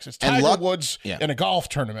context? It's Tiger Woods in a golf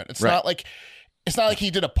tournament. It's not like he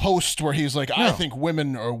did a post where he's like, I think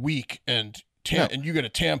women are weak and you get a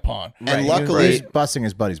tampon. And luckily, he's busting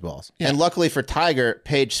his buddy's balls. Yeah. And luckily for Tiger,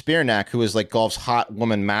 Paige Spiranac, who is like golf's hot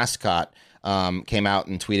woman mascot, came out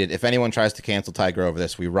and tweeted, if anyone tries to cancel Tiger over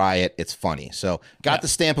this, we riot. It's funny. So got the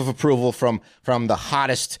stamp of approval from the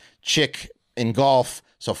hottest chick in golf.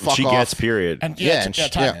 So fuck she off. gets period. And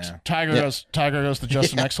Tiger goes to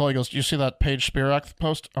Justin Exel. He goes, "Do you see that Paige Spirac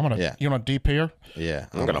post? You want to DP her? Yeah,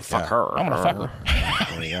 I'm gonna fuck her. I'm gonna fuck her.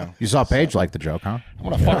 There you go. You saw Paige like the joke, huh? I'm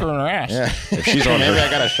gonna fuck her in her ass. Yeah. If she's on Maybe her,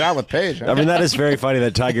 I got a shot with Paige. Huh? I mean, that is very funny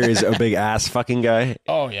that Tiger is a big ass fucking guy.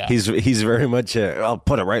 Oh yeah, he's very much. I'll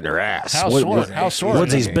put it right in her ass. How sore?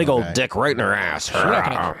 Woodsy's big old dick right in her ass. You're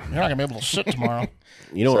not gonna be able to sit tomorrow.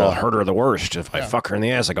 You know what'll hurt her the worst if I fuck her in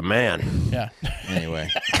the ass like a man. Yeah. Anyway.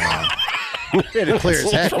 It had to clear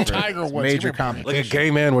his head from for Tiger Woods. major comment. Like a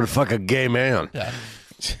gay man would fuck a gay man. Yeah.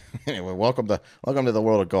 Anyway, welcome to the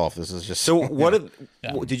world of golf. This is just so.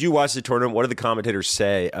 Did you watch the tournament? What did the commentators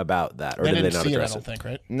say about that, or they did didn't they not see address it? I don't think,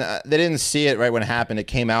 right? No, they didn't see it right when it happened. It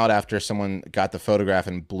came out after someone got the photograph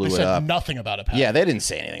and blew They it said up. nothing about it. Pat. Yeah, they didn't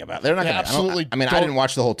say anything about it. They're not Yeah, gonna absolutely I don't- didn't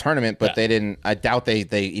watch the whole tournament, but they didn't. I doubt they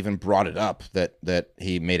even brought it up that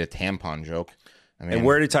he made a tampon joke. I mean, And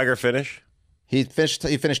where did Tiger finish? he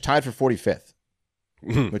finished tied for 45th,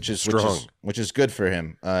 which is Strong. which is good for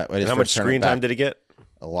him. And how much screen time did he get?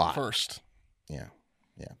 A lot. First. Yeah,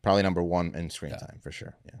 probably number one in screen time for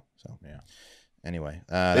sure. Yeah. So Anyway,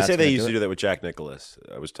 They say they used to do that with Jack Nicklaus.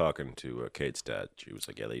 I was talking to Kate's dad. She was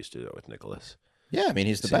like, "Yeah, they used to do that with Nicklaus." Yeah, I mean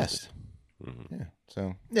he's the best. Mm-hmm. Yeah.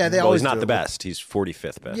 So they well, always he's not do the it best. He's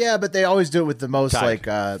 45th best. Yeah, but they always do it with the most Tied. like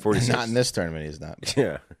 46th. not in this tournament. He's not.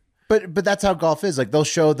 Yeah. But that's how golf is. Like they'll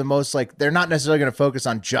show the most. Like they're not necessarily going to focus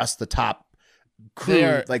on just the top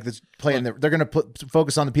crew. Like that's playing. They're going to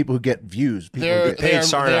focus on the people who get views. They're They're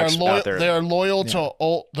loyal to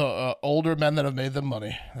the older men that have made them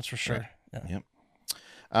money. That's for sure. Yeah. Yep.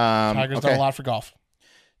 Tiger's done a lot for golf.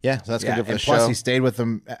 Yeah, so that's good for the plus show. he stayed with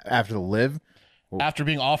them after the live. After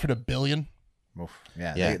being offered $1 billion.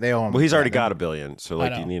 Yeah. They owe him. Well, he's already got $1 billion. So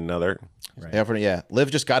like, you need another. Right. Liv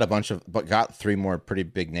just got got 3 more pretty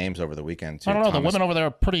big names over the weekend too. I don't know. The women over there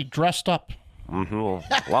are pretty dressed up.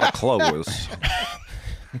 Mm-hmm. A lot of clothes.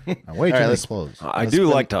 Way too many clothes. I do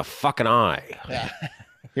like to fuck an eye. Yeah.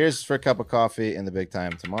 Here's for a cup of coffee in the big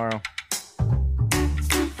time tomorrow.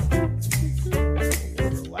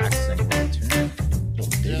 Relaxing routine.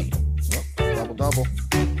 Double. Double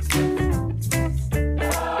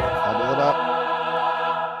it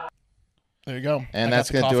up. There you go. And that's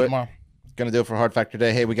going to do it. Going to do it for Hard Factor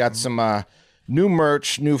Day. Hey, we got some new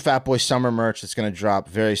merch, new Fat Boy Summer merch that's going to drop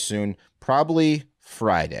very soon, probably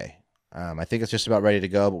Friday. I think it's just about ready to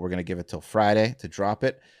go, but we're going to give it till Friday to drop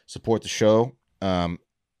it. Support the show by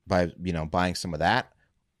buying some of that.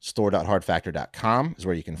 Store.hardfactor.com is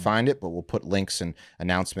where you can find it, but we'll put links and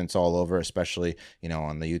announcements all over, especially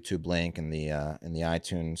on the YouTube link and the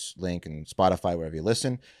iTunes link and Spotify, wherever you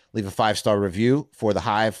listen. Leave a 5-star review for the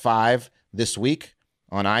Hive 5 this week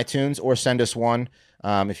on iTunes, or send us one.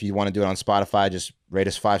 If you want to do it on Spotify, just rate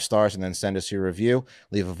us 5 stars and then send us your review.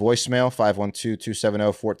 Leave a voicemail,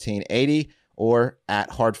 512-270-1480, or at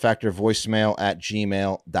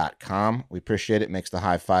hardfactorvoicemail@gmail.com. We appreciate it. It makes the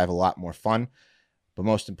Hive 5 a lot more fun. But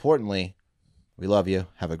most importantly, we love you.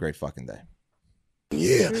 Have a great fucking day.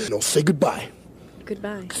 Yeah, say goodbye.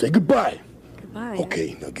 Goodbye. Say goodbye. Goodbye.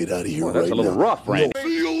 Okay, now get out of here Well, that's a little rough, right?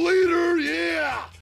 See you later.